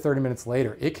 20 to 30 minutes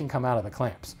later, it can come out of the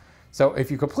clamps. So if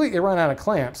you completely run out of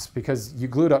clamps because you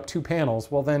glued up 2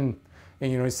 panels, well then,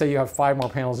 and say you have 5 more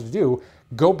panels to do,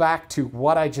 go back to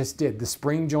what I just did, the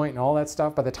spring joint and all that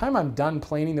stuff. By the time I'm done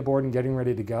planing the board and getting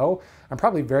ready to go, I'm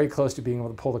probably very close to being able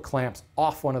to pull the clamps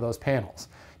off one of those panels.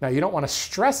 Now, you don't want to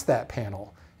stress that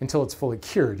panel until it's fully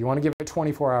cured. You want to give it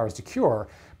 24 hours to cure,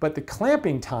 but the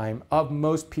clamping time of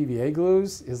most PVA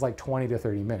glues is like 20 to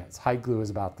 30 minutes. Hide glue is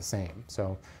about the same.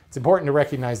 So it's important to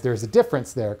recognize there's a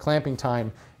difference there. Clamping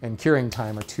time and curing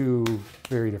time are 2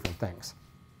 very different things.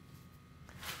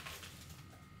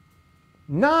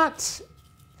 Not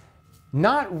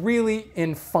Not really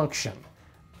in function,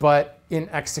 but in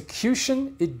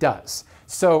execution, it does.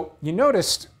 So you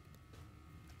noticed,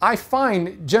 I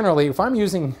find generally, if I'm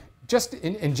using, just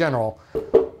in general,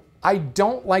 I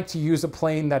don't like to use a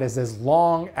plane that is as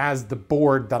long as the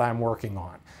board that I'm working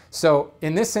on. So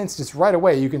in this instance, right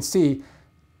away, you can see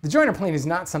the joiner plane is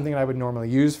not something that I would normally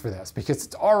use for this because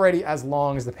it's already as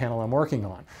long as the panel I'm working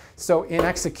on. So in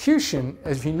execution,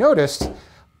 as you noticed,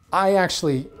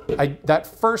 that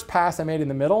first pass I made in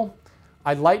the middle,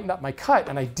 I lightened up my cut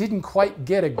and I didn't quite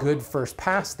get a good first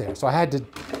pass there. So I had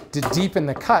to deepen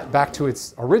the cut back to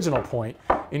its original point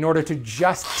in order to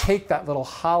just take that little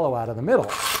hollow out of the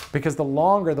middle. Because the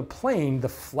longer the plane, the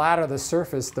flatter the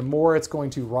surface, the more it's going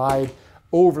to ride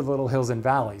over the little hills and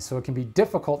valleys. So it can be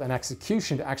difficult in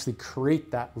execution to actually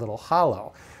create that little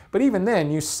hollow. But even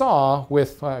then, you saw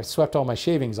with, I swept all my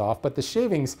shavings off, but the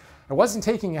shavings, I wasn't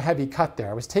taking a heavy cut there.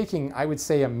 I was taking, I would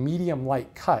say, a medium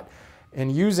light cut. And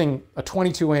using a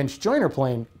 22-inch joiner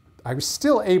plane, I was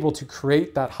still able to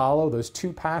create that hollow, those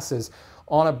two passes,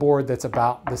 on a board that's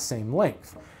about the same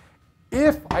length.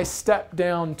 If I step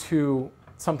down to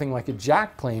something like a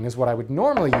jack plane, is what I would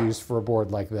normally use for a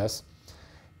board like this,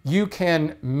 you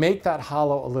can make that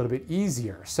hollow a little bit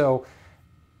easier. So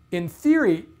in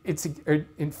theory,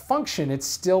 in function, it's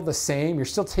still the same. You're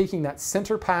still taking that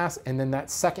center pass and then that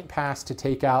second pass to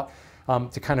take out,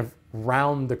 to kind of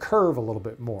round the curve a little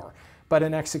bit more. But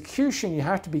in execution, you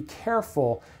have to be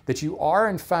careful that you are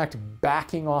in fact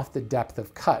backing off the depth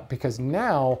of cut, because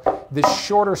now this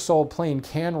shorter soled plane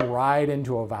can ride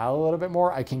into a valley a little bit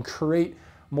more. I can create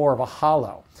more of a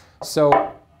hollow.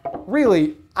 So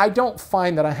really, I don't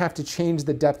find that I have to change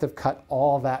the depth of cut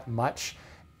all that much.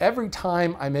 Every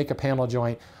time I make a panel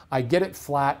joint, I get it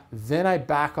flat, then I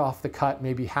back off the cut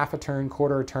maybe half a turn,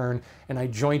 quarter a turn, and I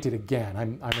joint it again.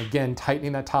 I'm again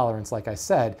tightening that tolerance, like I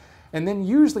said. And then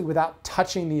usually without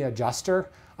touching the adjuster,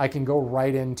 I can go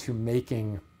right into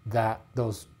making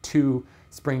those two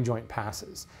spring joint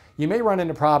passes. You may run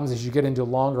into problems as you get into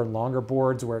longer and longer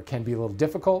boards where it can be a little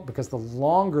difficult, because the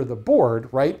longer the board,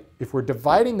 right? If we're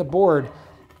dividing the board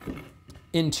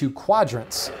into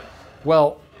quadrants,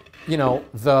 well, you know,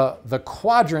 the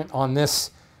quadrant on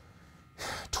this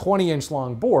 20-inch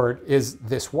long board is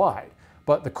this wide,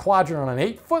 but the quadrant on an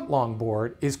 8-foot long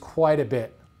board is quite a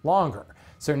bit longer.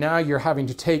 So now you're having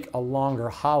to take a longer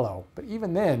hollow. But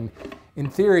even then, in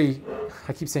theory,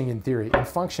 I keep saying in theory, in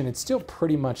function, it's still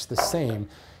pretty much the same.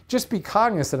 Just be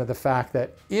cognizant of the fact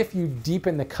that if you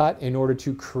deepen the cut in order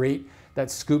to create that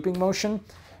scooping motion,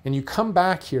 and you come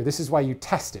back here, this is why you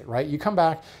test it, right? You come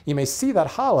back, you may see that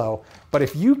hollow, but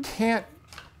if you can't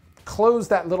close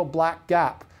that little black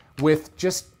gap with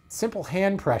just simple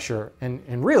hand pressure,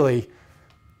 and really,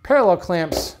 parallel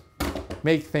clamps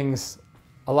make things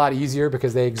a lot easier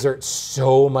because they exert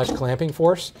so much clamping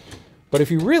force. But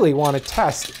if you really want to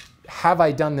test, have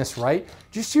I done this right?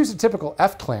 Just use a typical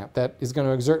F clamp that is going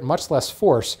to exert much less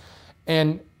force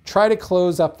and try to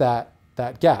close up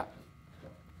that gap.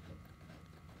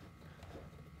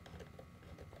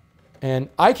 And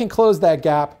I can close that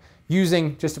gap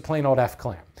using just a plain old F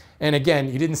clamp. And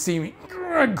again, you didn't see me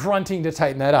grunting to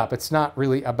tighten that up. It's not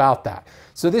really about that.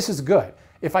 So this is good.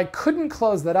 If I couldn't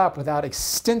close that up without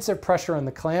extensive pressure on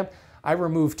the clamp, I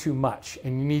removed too much,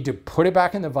 and you need to put it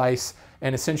back in the vise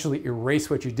and essentially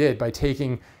erase what you did by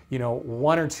taking, you know,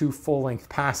 1 or 2 full-length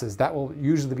passes. That will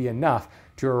usually be enough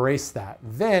to erase that.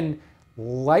 Then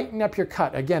lighten up your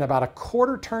cut, again, about a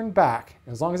quarter turn back.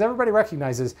 As long as everybody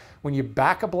recognizes when you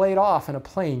back a blade off in a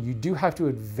plane, you do have to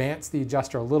advance the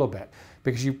adjuster a little bit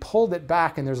because you pulled it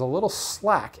back and there's a little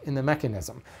slack in the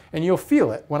mechanism. And you'll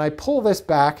feel it. When I pull this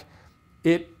back,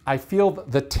 I feel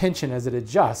the tension as it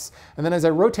adjusts, and then as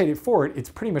I rotate it forward, it's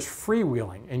pretty much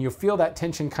freewheeling, and you'll feel that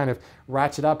tension kind of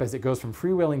ratchet up as it goes from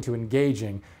freewheeling to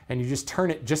engaging, and you just turn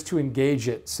it just to engage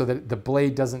it so that the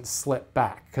blade doesn't slip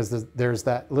back, because there's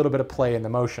that little bit of play in the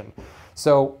motion.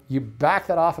 So you back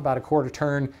that off about a quarter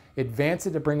turn, advance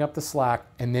it to bring up the slack,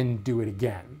 and then do it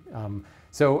again.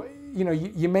 So you know,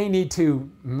 you may need to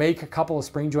make a couple of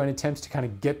spring joint attempts to kind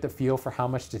of get the feel for how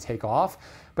much to take off,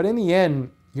 but in the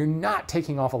end, you're not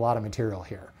taking off a lot of material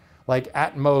here. Like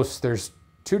at most, there's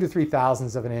 2 to 3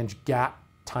 thousandths of an inch gap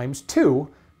times 2,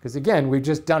 because again, we've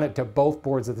just done it to both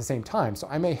boards at the same time. So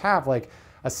I may have like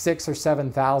a 6 or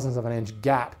 7 thousandths of an inch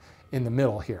gap in the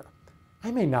middle here.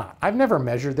 I may not. I've never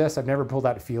measured this. I've never pulled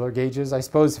out feeler gauges. I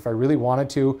suppose if I really wanted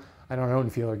to, I don't own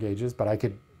feeler gauges, but I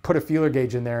could put a feeler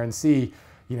gauge in there and see,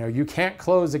 you know, you can't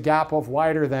close a gap of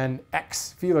wider than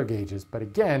X feeler gauges. But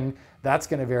again, that's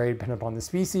going to vary depending upon the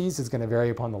species. It's going to vary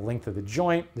upon the length of the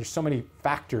joint. There's so many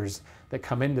factors that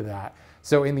come into that.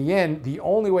 So in the end, the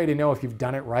only way to know if you've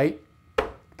done it right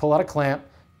pull out a clamp.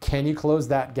 Can you close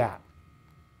that gap?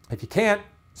 If you can't,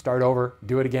 start over,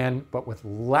 do it again, but with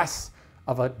less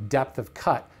of a depth of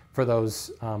cut for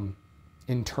those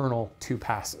internal 2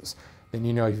 passes. Then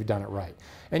you know you've done it right.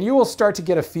 And you will start to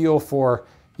get a feel for,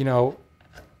 you know,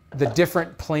 the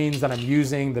different planes that I'm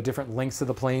using, the different lengths of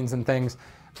the planes and things.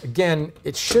 Again,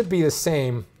 it should be the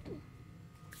same.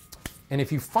 And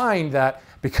if you find that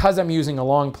because I'm using a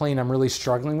long plane, I'm really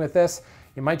struggling with this,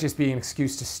 it might just be an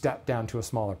excuse to step down to a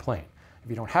smaller plane. If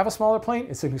you don't have a smaller plane,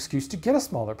 it's an excuse to get a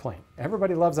smaller plane.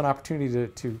 Everybody loves an opportunity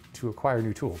to acquire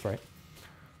new tools, right?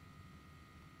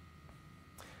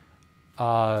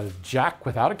 Jack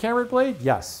without a cambered blade?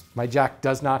 Yes, my jack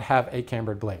does not have a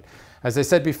cambered blade. As I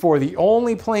said before, the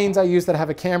only planes I use that have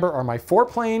a camber are my fort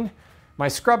plane, my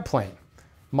scrub plane.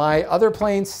 My other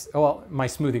planes, well, my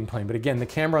smoothing plane, but again, the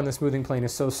camber on the smoothing plane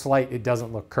is so slight it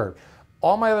doesn't look curved.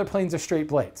 All my other planes are straight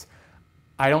blades.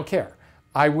 I don't care.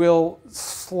 I will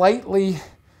slightly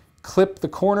clip the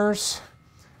corners.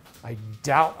 I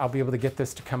doubt I'll be able to get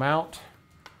this to come out.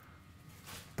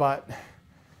 But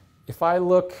if I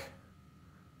look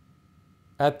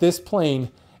at this plane,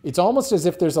 it's almost as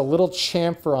if there's a little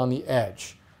chamfer on the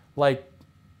edge. Like,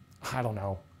 I don't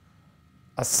know,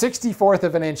 a 64th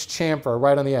of an inch chamfer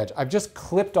right on the edge. I've just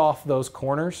clipped off those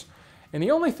corners. And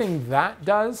the only thing that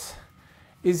does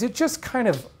is it just kind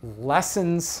of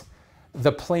lessens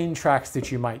the plane tracks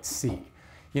that you might see.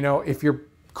 You know, if your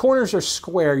corners are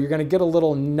square, you're gonna get a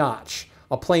little notch,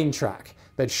 a plane track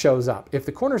that shows up. If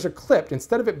the corners are clipped,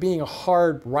 instead of it being a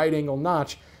hard right angle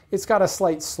notch, it's got a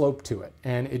slight slope to it.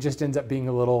 And it just ends up being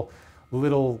a little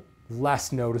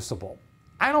less noticeable.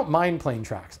 I don't mind plane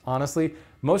tracks, honestly.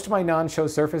 Most of my non-show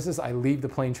surfaces, I leave the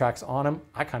plane tracks on them.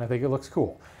 I kind of think it looks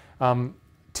cool.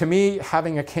 To me,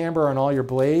 having a camber on all your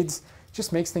blades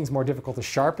just makes things more difficult to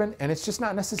sharpen, and it's just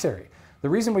not necessary. The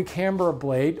reason we camber a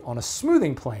blade on a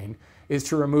smoothing plane is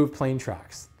to remove plane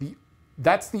tracks.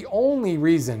 That's the only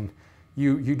reason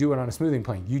you do it on a smoothing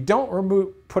plane. You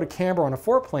don't put a camber on a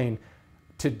fort plane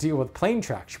to deal with plane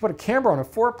tracks. You put a camber on a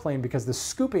fort plane because the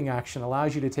scooping action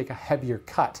allows you to take a heavier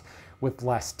cut with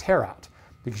less tear out,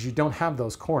 because you don't have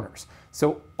those corners.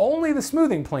 So only the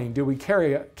smoothing plane do we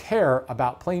care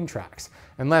about plane tracks,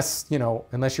 unless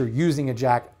you're using a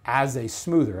jack as a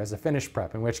smoother, as a finish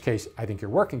prep, in which case I think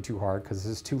you're working too hard because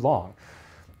this is too long.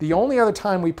 The only other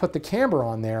time we put the camber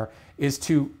on there is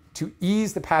to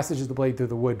ease the passage of the blade through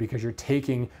the wood, because you're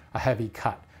taking a heavy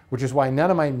cut, which is why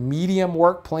none of my medium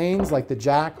work planes like the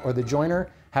jack or the joiner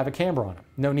have a camber on them.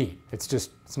 No need. It's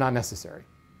not necessary.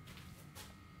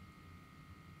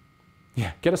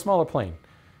 Yeah, get a smaller plane.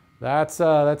 That's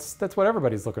what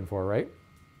everybody's looking for, right?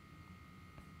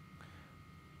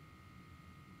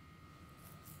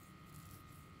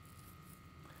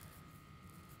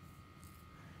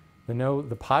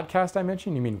 The podcast I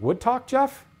mentioned, you mean Wood Talk,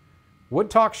 Jeff?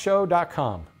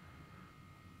 woodtalkshow.com.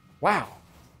 Wow.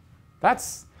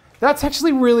 That's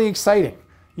actually really exciting.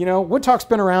 You know, Wood Talk's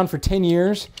been around for 10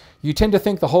 years. You tend to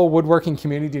think the whole woodworking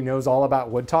community knows all about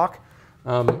Wood Talk.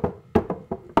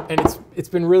 And it's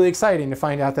been really exciting to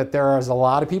find out that there is a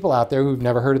lot of people out there who've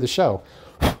never heard of the show.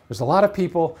 There's a lot of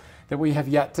people that we have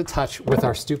yet to touch with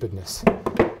our stupidness.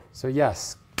 So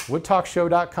yes,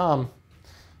 woodtalkshow.com.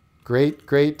 Great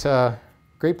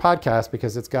podcast,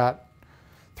 because it's got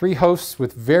 3 hosts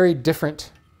with very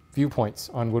different viewpoints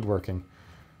on woodworking.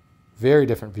 Very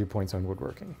different viewpoints on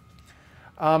woodworking.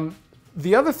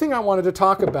 The other thing I wanted to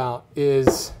talk about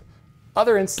is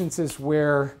other instances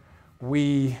where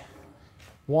we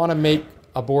want to make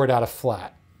a board out of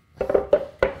flat.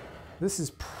 This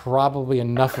is probably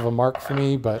enough of a mark for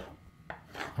me, but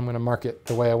I'm going to mark it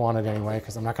the way I want it anyway,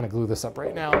 because I'm not going to glue this up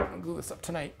right now. I'm going to glue this up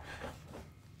tonight.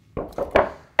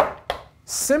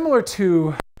 Similar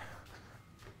to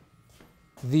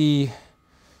the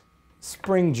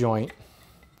spring joint,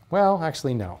 well,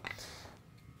 actually no.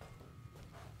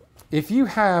 If you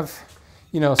have,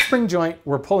 spring joint,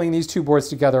 we're pulling these 2 boards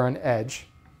together on edge.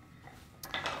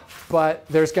 But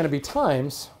there's going to be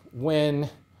times when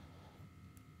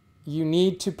you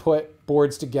need to put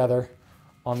boards together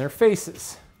on their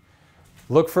faces.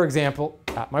 Look, for example,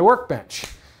 at my workbench.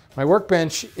 My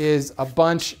workbench is a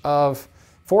bunch of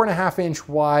 4.5-inch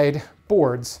wide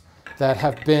boards that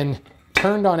have been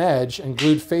turned on edge and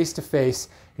glued face to face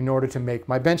in order to make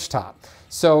my bench top.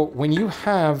 So when you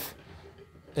have,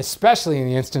 especially in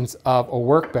the instance of a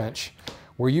workbench,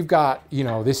 where you've got,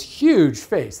 this huge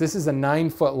face. This is a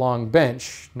 9-foot long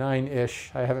bench, 9-ish.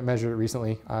 I haven't measured it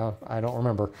recently. I don't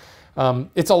remember.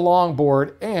 It's a long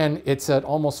board, and it's an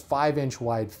almost 5-inch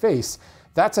wide face.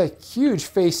 That's a huge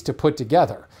face to put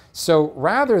together. So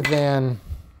rather than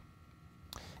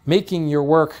making your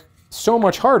work so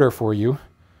much harder for you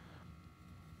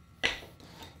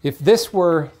if this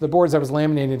were the boards I was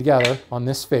laminating together on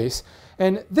this face.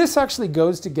 And this actually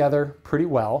goes together pretty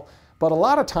well, but a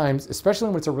lot of times, especially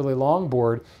when it's a really long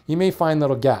board, you may find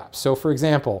little gaps. So for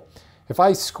example, if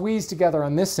I squeeze together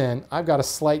on this end, I've got a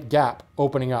slight gap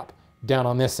opening up down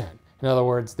on this end. In other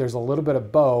words, there's a little bit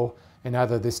of bow in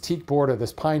either this teak board or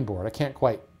this pine board. I can't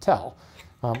quite tell.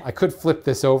 I could flip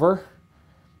this over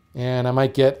and I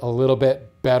might get a little bit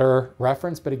better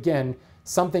reference, but again,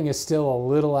 something is still a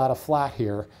little out of flat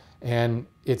here and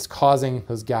it's causing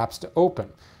those gaps to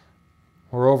open.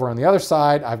 Or over on the other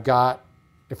side, I've got,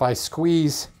 if I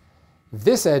squeeze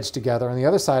this edge together, on the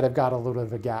other side, I've got a little bit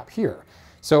of a gap here.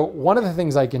 So one of the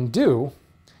things I can do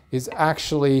is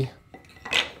actually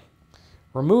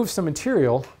remove some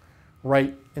material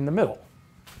right in the middle.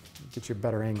 Get you a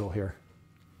better angle here.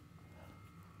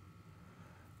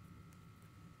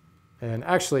 And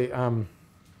actually,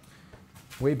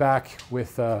 way back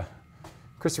with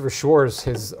Christopher Shore's,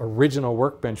 his original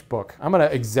workbench book, I'm going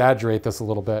to exaggerate this a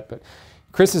little bit, but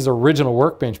Chris's original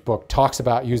workbench book talks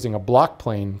about using a block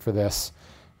plane for this,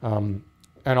 and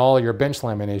all your bench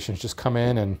laminations just come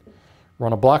in and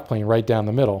run a block plane right down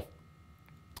the middle.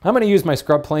 I'm going to use my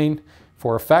scrub plane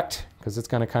for effect because it's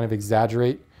going to kind of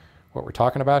exaggerate what we're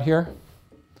talking about here.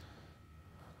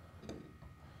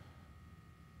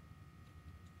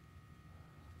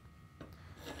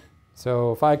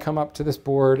 So if I come up to this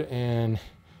board and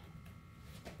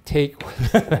take,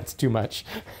 that's too much.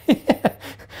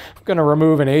 I'm going to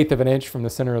remove 1/8 of an inch from the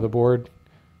center of the board.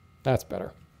 That's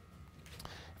better.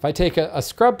 If I take a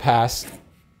scrub pass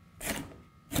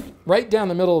right down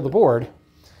the middle of the board,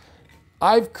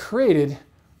 I've created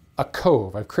a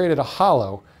cove. I've created a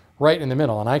hollow right in the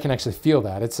middle, and I can actually feel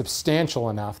that. It's substantial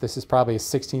enough. This is probably a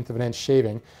 1/16 of an inch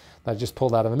shaving that I just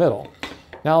pulled out of the middle.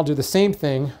 Now I'll do the same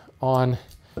thing on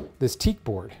this teak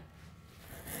board.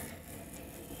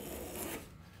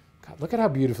 God, look at how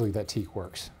beautifully that teak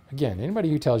works. Again, anybody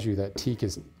who tells you that teak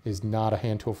is not a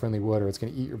hand tool friendly wood or it's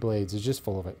going to eat your blades is just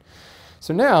full of it.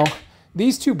 So now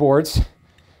these two boards,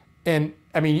 and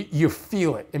I mean, you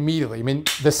feel it immediately. I mean,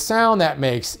 the sound that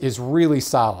makes is really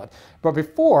solid. But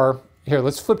before, here,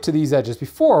 let's flip to these edges.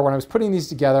 Before, when I was putting these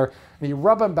together and you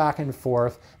rub them back and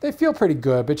forth, they feel pretty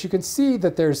good, but you can see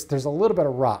that there's a little bit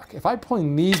of rock. If I'm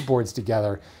pulling these boards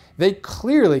together, they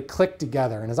clearly click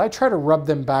together. And as I try to rub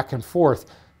them back and forth,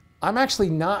 I'm actually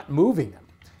not moving them.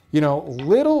 You know,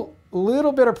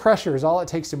 little bit of pressure is all it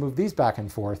takes to move these back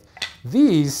and forth.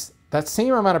 These, that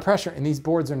same amount of pressure, and these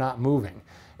boards are not moving.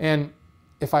 And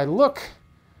if I look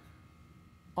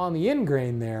on the end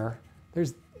grain there,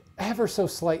 there's ever so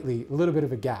slightly a little bit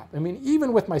of a gap. I mean,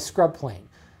 even with my scrub plane,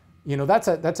 you know, that's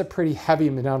a pretty heavy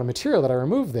amount of material that I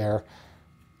removed there.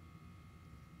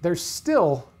 There's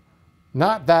still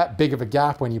not that big of a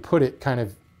gap when you put it kind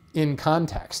of in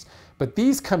context. But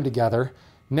these come together.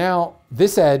 Now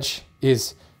this edge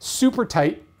is super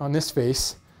tight on this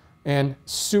face and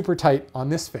super tight on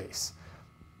this face.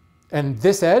 And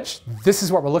this edge, this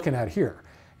is what we're looking at here.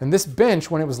 And this bench,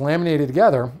 when it was laminated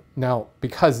together, now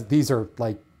because these are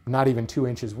like not even 2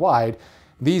 inches wide,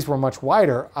 these were much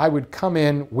wider, I would come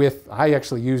in with, I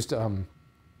actually used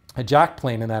a jack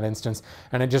plane in that instance,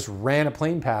 and I just ran a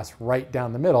plane pass right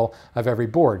down the middle of every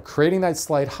board, creating that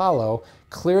slight hollow,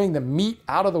 clearing the meat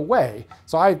out of the way.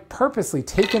 So I purposely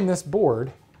taken this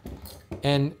board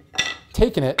and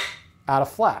taken it out of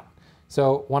flat.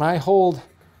 So when I hold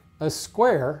a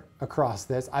square across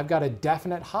this, I've got a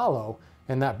definite hollow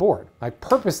in that board. I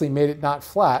purposely made it not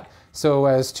flat so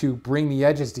as to bring the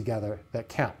edges together that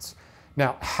counts.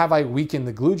 Now, have I weakened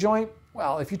the glue joint?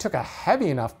 Well, if you took a heavy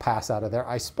enough pass out of there,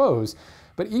 I suppose.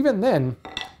 But even then,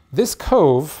 this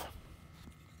cove,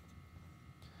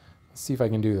 let's see if I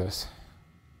can do this.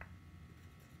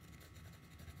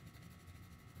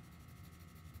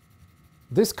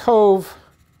 This cove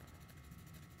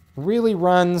really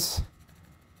runs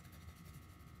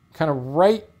kind of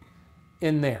right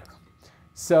in there.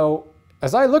 So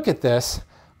as I look at this,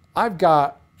 I've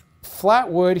got flat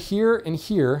wood here and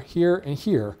here, here and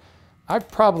here. I've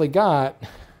probably got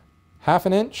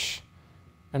 1/2 inch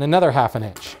and another 1/2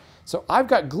 inch. So I've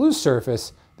got glue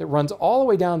surface that runs all the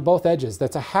way down both edges.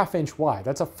 That's a 1/2 inch wide.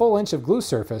 That's a full inch of glue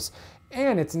surface.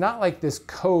 And it's not like this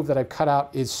cove that I've cut out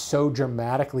is so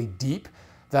dramatically deep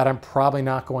that I'm probably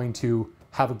not going to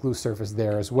have a glue surface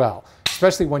there as well,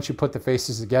 especially once you put the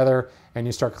faces together and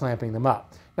you start clamping them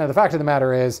up. Now, the fact of the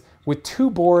matter is, with two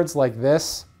boards like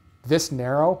this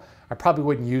narrow, I probably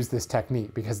wouldn't use this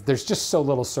technique because there's just so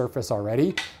little surface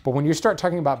already. But when you start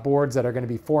talking about boards that are going to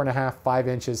be 4.5, 5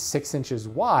 inches, 6 inches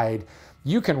wide,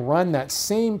 you can run that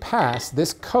same pass,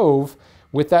 this cove,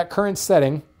 with that current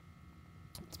setting,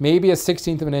 it's maybe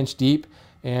 1/16 of an inch deep,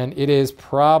 and it is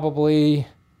probably,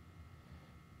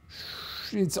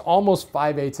 it's almost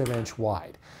 5/8 of an inch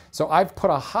wide. So I've put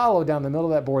a hollow down the middle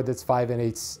of that board that's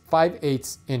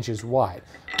 5/8 inches wide.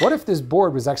 What if this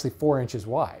board was actually 4 inches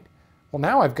wide? Well,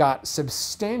 now I've got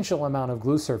substantial amount of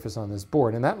glue surface on this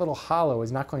board, and that little hollow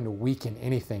is not going to weaken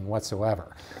anything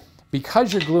whatsoever.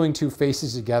 Because you're gluing two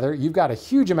faces together, you've got a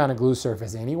huge amount of glue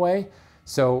surface anyway,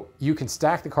 so you can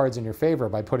stack the cards in your favor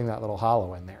by putting that little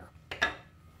hollow in there.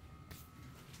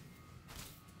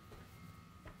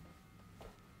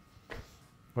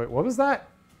 Wait, what was that?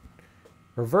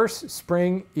 Reverse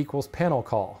spring equals panel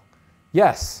call.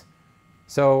 Yes.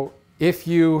 So if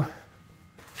you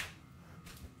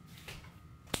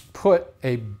put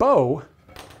a bow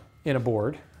in a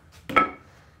board,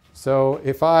 so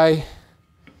if I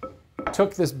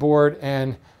took this board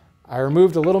and I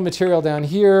removed a little material down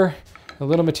here, a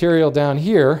little material down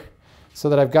here, so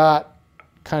that I've got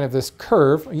kind of this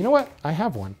curve. You know what? I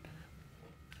have one.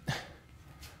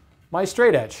 My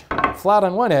straight edge, flat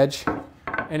on one edge,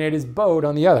 and it is bowed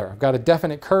on the other. I've got a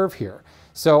definite curve here.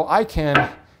 So I can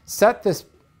set this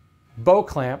bow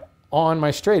clamp on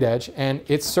my straight edge, and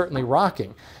it's certainly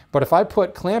rocking. But if I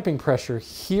put clamping pressure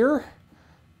here,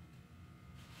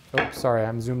 oh, sorry,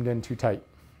 I'm zoomed in too tight.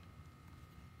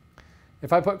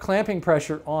 If I put clamping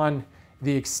pressure on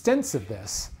the extents of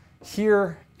this,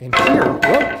 here and here,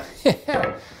 whoa,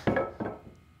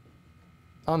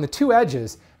 on the two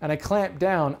edges, and I clamp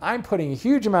down, I'm putting a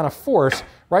huge amount of force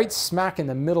right smack in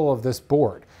the middle of this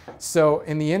board. So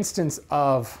in the instance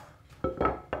of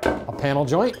a panel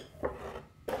joint,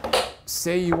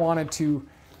 say you wanted to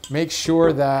make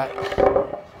sure that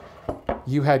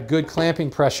you had good clamping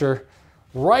pressure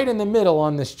right in the middle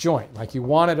on this joint, like you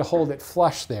wanted to hold it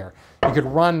flush there, you could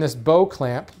run this bow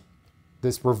clamp,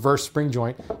 this reverse spring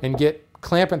joint, and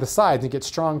clamp at the sides and get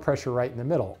strong pressure right in the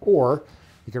middle. Or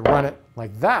you could run it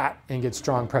like that and get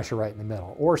strong pressure right in the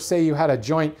middle. Or say you had a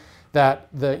joint that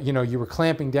you were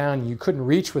clamping down and you couldn't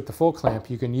reach with the full clamp,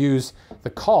 you can use the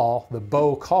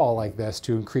bow call like this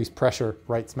to increase pressure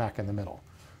right smack in the middle.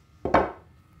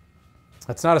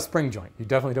 That's not a spring joint. You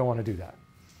definitely don't want to do that.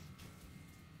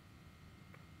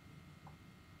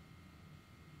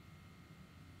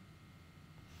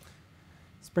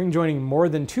 Spring jointing more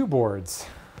than two boards.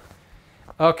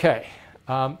 Okay,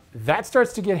 that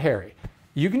starts to get hairy.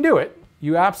 You can do it.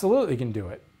 You absolutely can do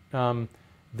it.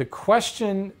 The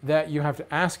question that you have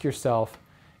to ask yourself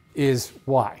is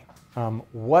why?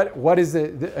 What is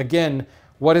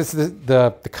what is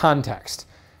the context?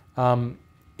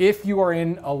 If you are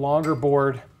in a longer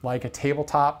board like a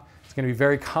tabletop, it's going to be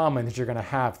very common that you're going to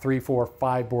have 3, 4,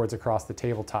 5 boards across the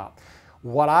tabletop.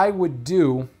 What I would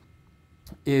do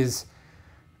is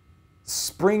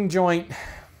spring joint,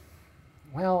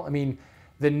 well, I mean,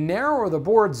 the narrower the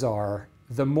boards are,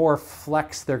 the more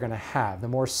flex they're going to have, the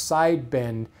more side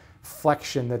bend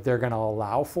flexion that they're going to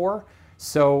allow for.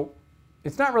 So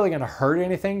it's not really going to hurt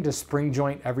anything to spring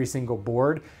joint every single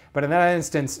board. But in that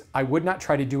instance, I would not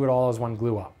try to do it all as one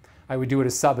glue up. I would do it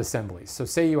as sub-assemblies. So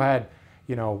say you had,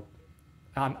 an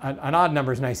odd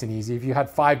number is nice and easy. If you had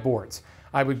 5 boards,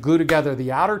 I would glue together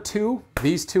the outer 2,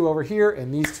 these 2 over here,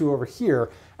 and these 2 over here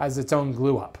as its own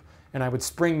glue up. And I would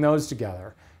spring those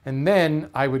together. And then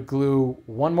I would glue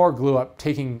one more glue up,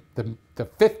 taking the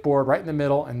 5th board right in the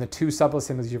middle and the 2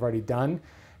 sub-assemblies you've already done.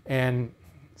 And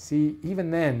see,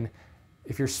 even then,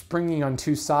 if you're springing on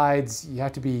 2 sides, you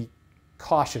have to be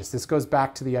cautious. This goes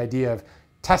back to the idea of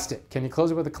test it. Can you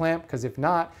close it with a clamp? Because if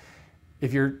not,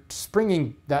 if you're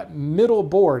springing that middle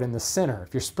board in the center,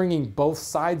 if you're springing both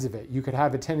sides of it, you could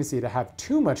have a tendency to have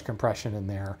too much compression in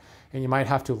there, and you might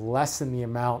have to lessen the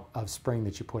amount of spring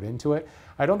that you put into it.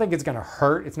 I don't think it's going to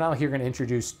hurt. It's not like you're going to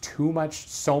introduce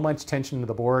so much tension into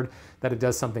the board that it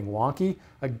does something wonky.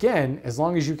 Again, as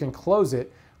long as you can close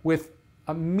it with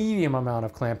a medium amount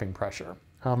of clamping pressure.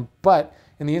 But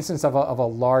in the instance of a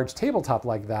large tabletop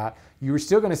like that, you're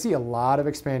still going to see a lot of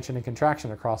expansion and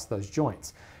contraction across those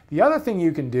joints. The other thing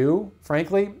you can do,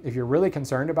 frankly, if you're really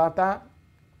concerned about that,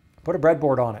 put a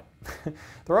breadboard on it.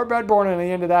 Throw a breadboard on the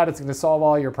end of that, it's going to solve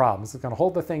all your problems. It's going to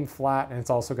hold the thing flat, and it's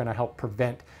also going to help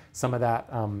prevent some of that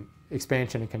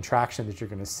expansion and contraction that you're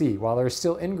going to see. While there's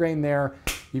still ingrain there,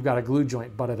 you've got a glue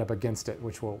joint butted up against it,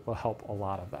 which will help a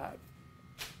lot of that.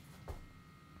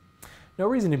 No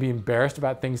reason to be embarrassed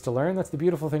about things to learn. That's the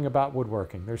beautiful thing about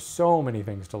woodworking. There's so many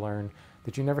things to learn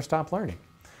that you never stop learning.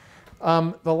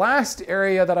 The last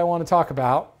area that I want to talk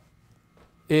about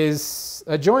is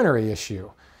a joinery issue.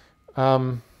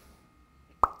 Tell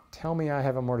me I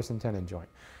have a mortise and tenon joint.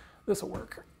 This will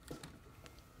work.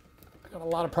 got a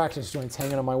lot of practice joints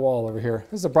hanging on my wall over here.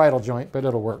 This is a bridle joint, but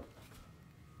it'll work.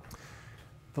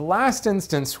 The last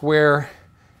instance where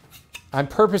I'm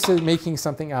purposely making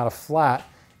something out of flat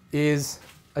is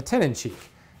a tenon cheek.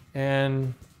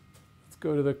 And let's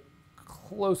go to the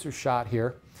closer shot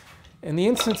here. In the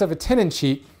instance of a tenon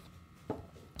cheek,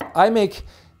 I make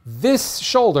this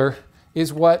shoulder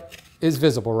is what is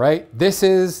visible, right? This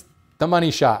is the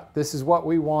money shot. This is what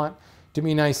we want to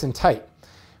be nice and tight.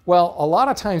 Well, a lot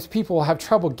of times people have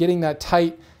trouble getting that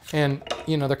tight, and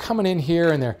they're coming in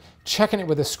here and they're checking it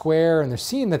with a square and they're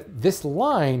seeing that this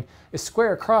line is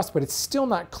square across, but it's still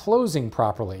not closing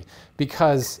properly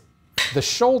because the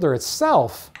shoulder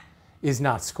itself is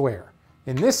not square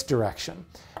in this direction.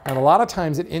 And a lot of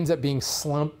times it ends up being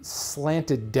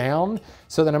slanted down,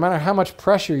 so that no matter how much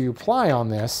pressure you apply on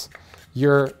this,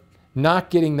 you're not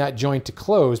getting that joint to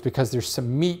close because there's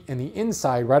some meat in the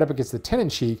inside right up against the tenon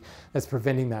cheek that's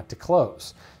preventing that to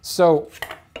close. So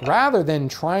rather than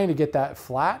trying to get that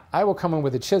flat, I will come in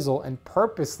with a chisel and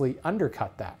purposely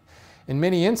undercut that. In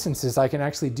many instances, I can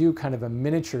actually do kind of a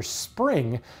miniature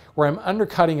spring where I'm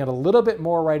undercutting it a little bit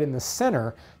more right in the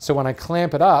center. So when I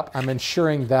clamp it up, I'm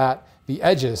ensuring that the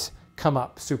edges come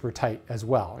up super tight as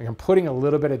well. I'm putting a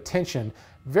little bit of tension,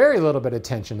 very little bit of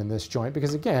tension in this joint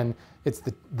because again, it's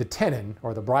the tenon,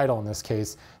 or the bridle in this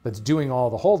case, that's doing all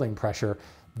the holding pressure.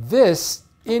 This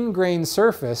ingrained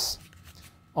surface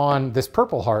on this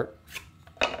Purple Heart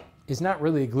is not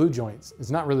really a glue joint. It's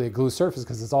not really a glue surface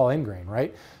because it's all ingrained,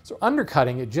 right? So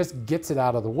undercutting, it just gets it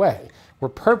out of the way. We're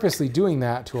purposely doing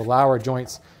that to allow our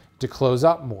joints to close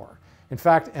up more. In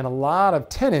fact, in a lot of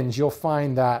tenons, you'll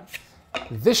find that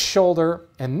this shoulder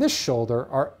and this shoulder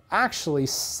are actually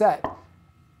set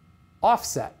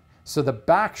offset. So the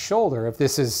back shoulder, if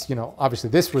this is, obviously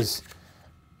this was,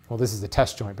 well, this is the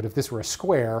test joint, but if this were a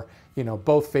square,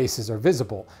 both faces are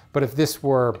visible. But if this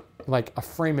were like a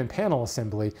frame and panel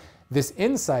assembly, this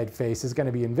inside face is going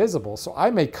to be invisible. So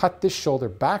I may cut this shoulder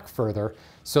back further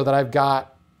so that I've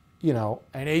got, an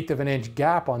 1/8 of an inch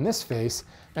gap on this face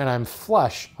and I'm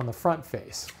flush on the front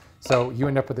face. So you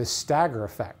end up with this stagger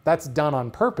effect. That's done on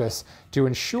purpose to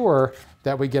ensure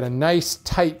that we get a nice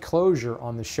tight closure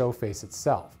on the show face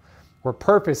itself. We're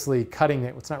purposely cutting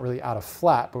it, it's not really out of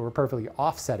flat, but we're purposely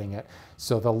offsetting it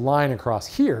so the line across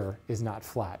here is not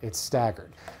flat, it's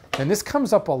staggered. And this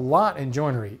comes up a lot in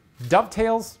joinery.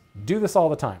 Dovetails do this all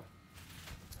the time.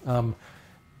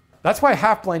 That's why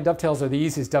half-blind dovetails are the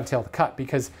easiest dovetail to cut,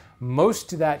 because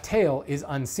most of that tail is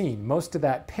unseen. Most of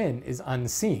that pin is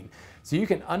unseen. So you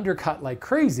can undercut like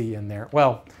crazy in there.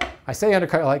 Well, I say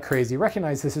undercut like crazy,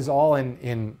 recognize this is all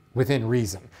within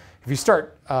reason. If you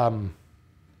start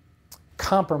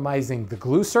compromising the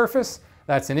glue surface,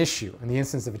 that's an issue. In the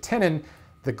instance of a tenon,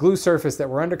 the glue surface that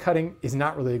we're undercutting is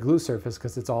not really a glue surface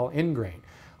because it's all ingrained.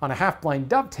 On a half-blind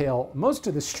dovetail, most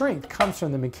of the strength comes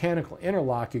from the mechanical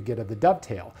interlock you get of the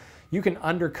dovetail. You can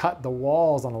undercut the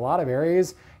walls on a lot of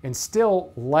areas and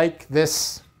still, like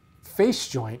this face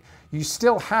joint, you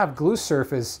still have glue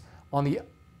surface on the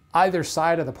either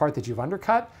side of the part that you've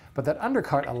undercut, but that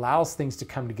undercut allows things to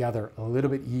come together a little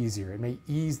bit easier. It may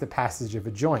ease the passage of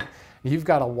a joint. You've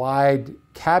got a wide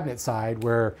cabinet side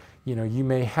where you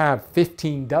may have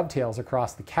 15 dovetails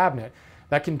across the cabinet.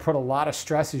 That can put a lot of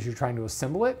stress as you're trying to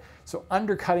assemble it. So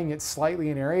undercutting it slightly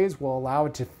in areas will allow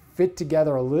it to fit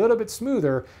together a little bit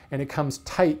smoother, and it comes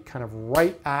tight kind of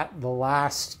right at the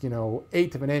last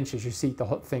 1/8 of an inch as you seat the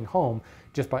thing home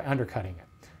just by undercutting it.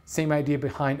 Same idea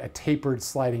behind a tapered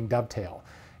sliding dovetail.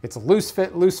 It's a loose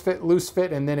fit, loose fit, loose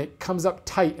fit, and then it comes up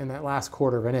tight in that last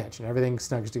 1/4 of an inch and everything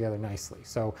snugs together nicely.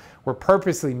 So we're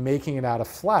purposely making it out of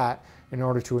flat in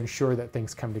order to ensure that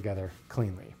things come together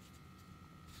cleanly.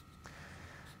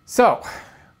 So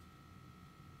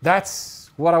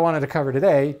that's what I wanted to cover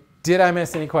today. Did I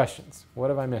miss any questions? What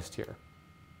have I missed here?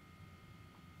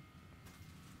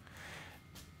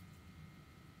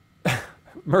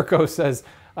 Mirko says,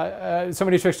 so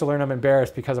many tricks to learn, I'm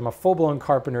embarrassed because I'm a full-blown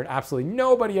carpenter and absolutely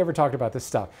nobody ever talked about this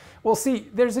stuff. Well, see,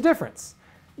 there's a difference.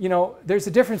 There's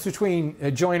a difference between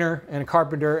a joiner and a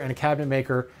carpenter and a cabinet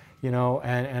maker,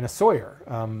 and a sawyer.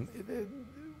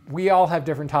 We all have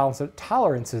different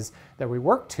tolerances that we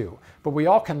work to, but we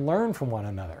all can learn from one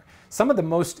another. Some of the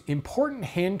most important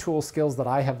hand tool skills that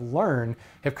I have learned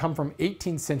have come from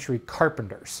 18th century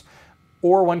carpenters,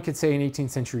 or one could say an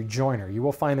 18th century joiner. You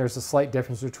will find there's a slight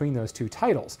difference between those two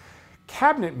titles.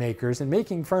 Cabinet makers and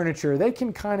making furniture, they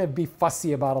can kind of be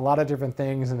fussy about a lot of different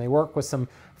things, and they work with some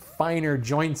finer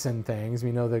joints and things.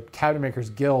 We know the Cabinet Makers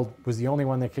Guild was the only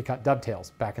one that could cut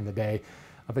dovetails back in the day.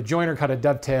 If a joiner cut a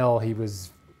dovetail, he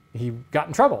got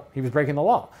in trouble. He was breaking the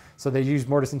law. So they used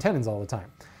mortise and tenons all the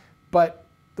time. But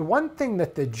the one thing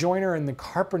that the joiner and the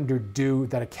carpenter do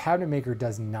that a cabinet maker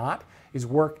does not is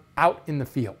work out in the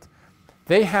field.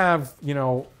 They have, you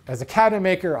know, as a cabinet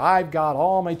maker, I've got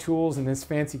all my tools in this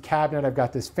fancy cabinet. I've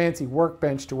got this fancy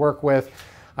workbench to work with.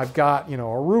 I've got, you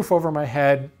know, a roof over my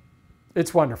head.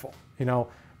 It's wonderful. You know,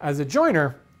 as a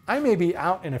joiner, I may be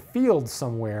out in a field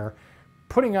somewhere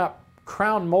putting up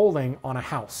crown molding on a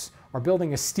house or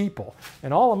building a steeple.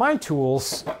 And all of my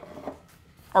tools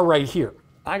are right here.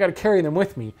 I got to carry them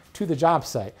with me to the job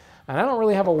site. And I don't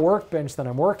really have a workbench that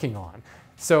I'm working on.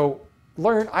 So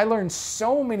I learned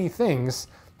so many things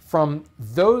from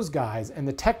those guys and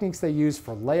the techniques they use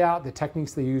for layout, the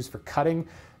techniques they use for cutting.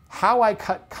 How I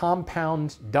cut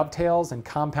compound dovetails and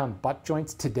compound butt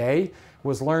joints today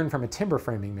was learned from a timber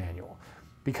framing manual.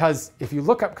 Because if you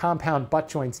look up compound butt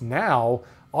joints now,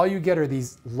 all you get are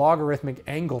these logarithmic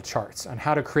angle charts on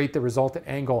how to create the resultant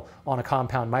angle on a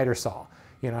compound miter saw.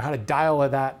 You know, how to dial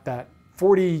that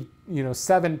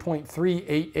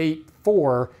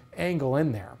 47.3884 angle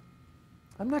in there.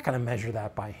 I'm not going to measure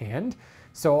that by hand.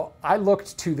 So I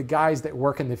looked to the guys that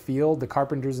work in the field, the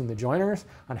carpenters and the joiners,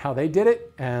 on how they did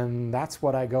it, and that's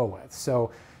what I go with.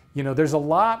 So, you know, there's a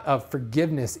lot of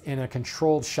forgiveness in a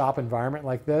controlled shop environment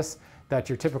like this that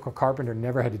your typical carpenter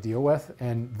never had to deal with,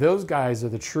 and those guys are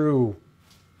the true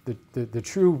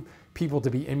people to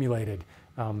be emulated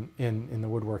in the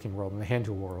woodworking world, in the hand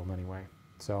tool world anyway.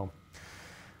 So,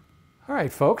 all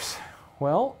right, folks.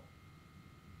 Well,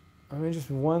 let me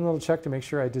just one little check to make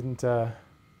sure I didn't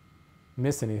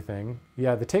miss anything.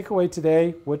 Yeah, the takeaway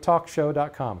today,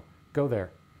 woodtalkshow.com. Go there.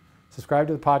 Subscribe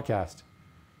to the podcast.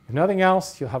 If nothing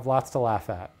else, you'll have lots to laugh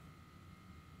at.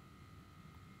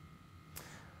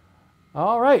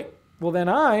 All right. Well, then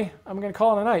I'm going to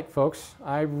call it a night, folks.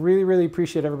 I really, really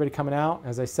appreciate everybody coming out.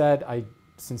 As I said, I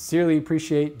sincerely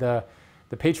appreciate the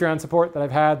Patreon support that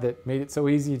I've had that made it so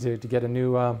easy to get a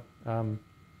new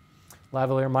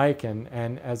lavalier mic.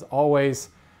 And as always,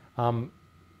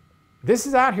 this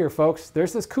is out here, folks.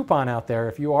 There's this coupon out there.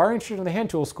 If you are interested in the hand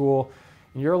tool school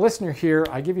and you're a listener here,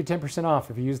 I give you 10%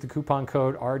 off if you use the coupon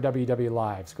code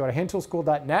RWWLive. So go to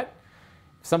handtoolschool.net.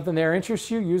 If something there interests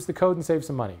you, use the code and save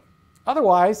some money.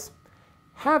 Otherwise,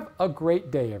 have a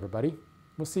great day, everybody.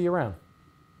 We'll see you around.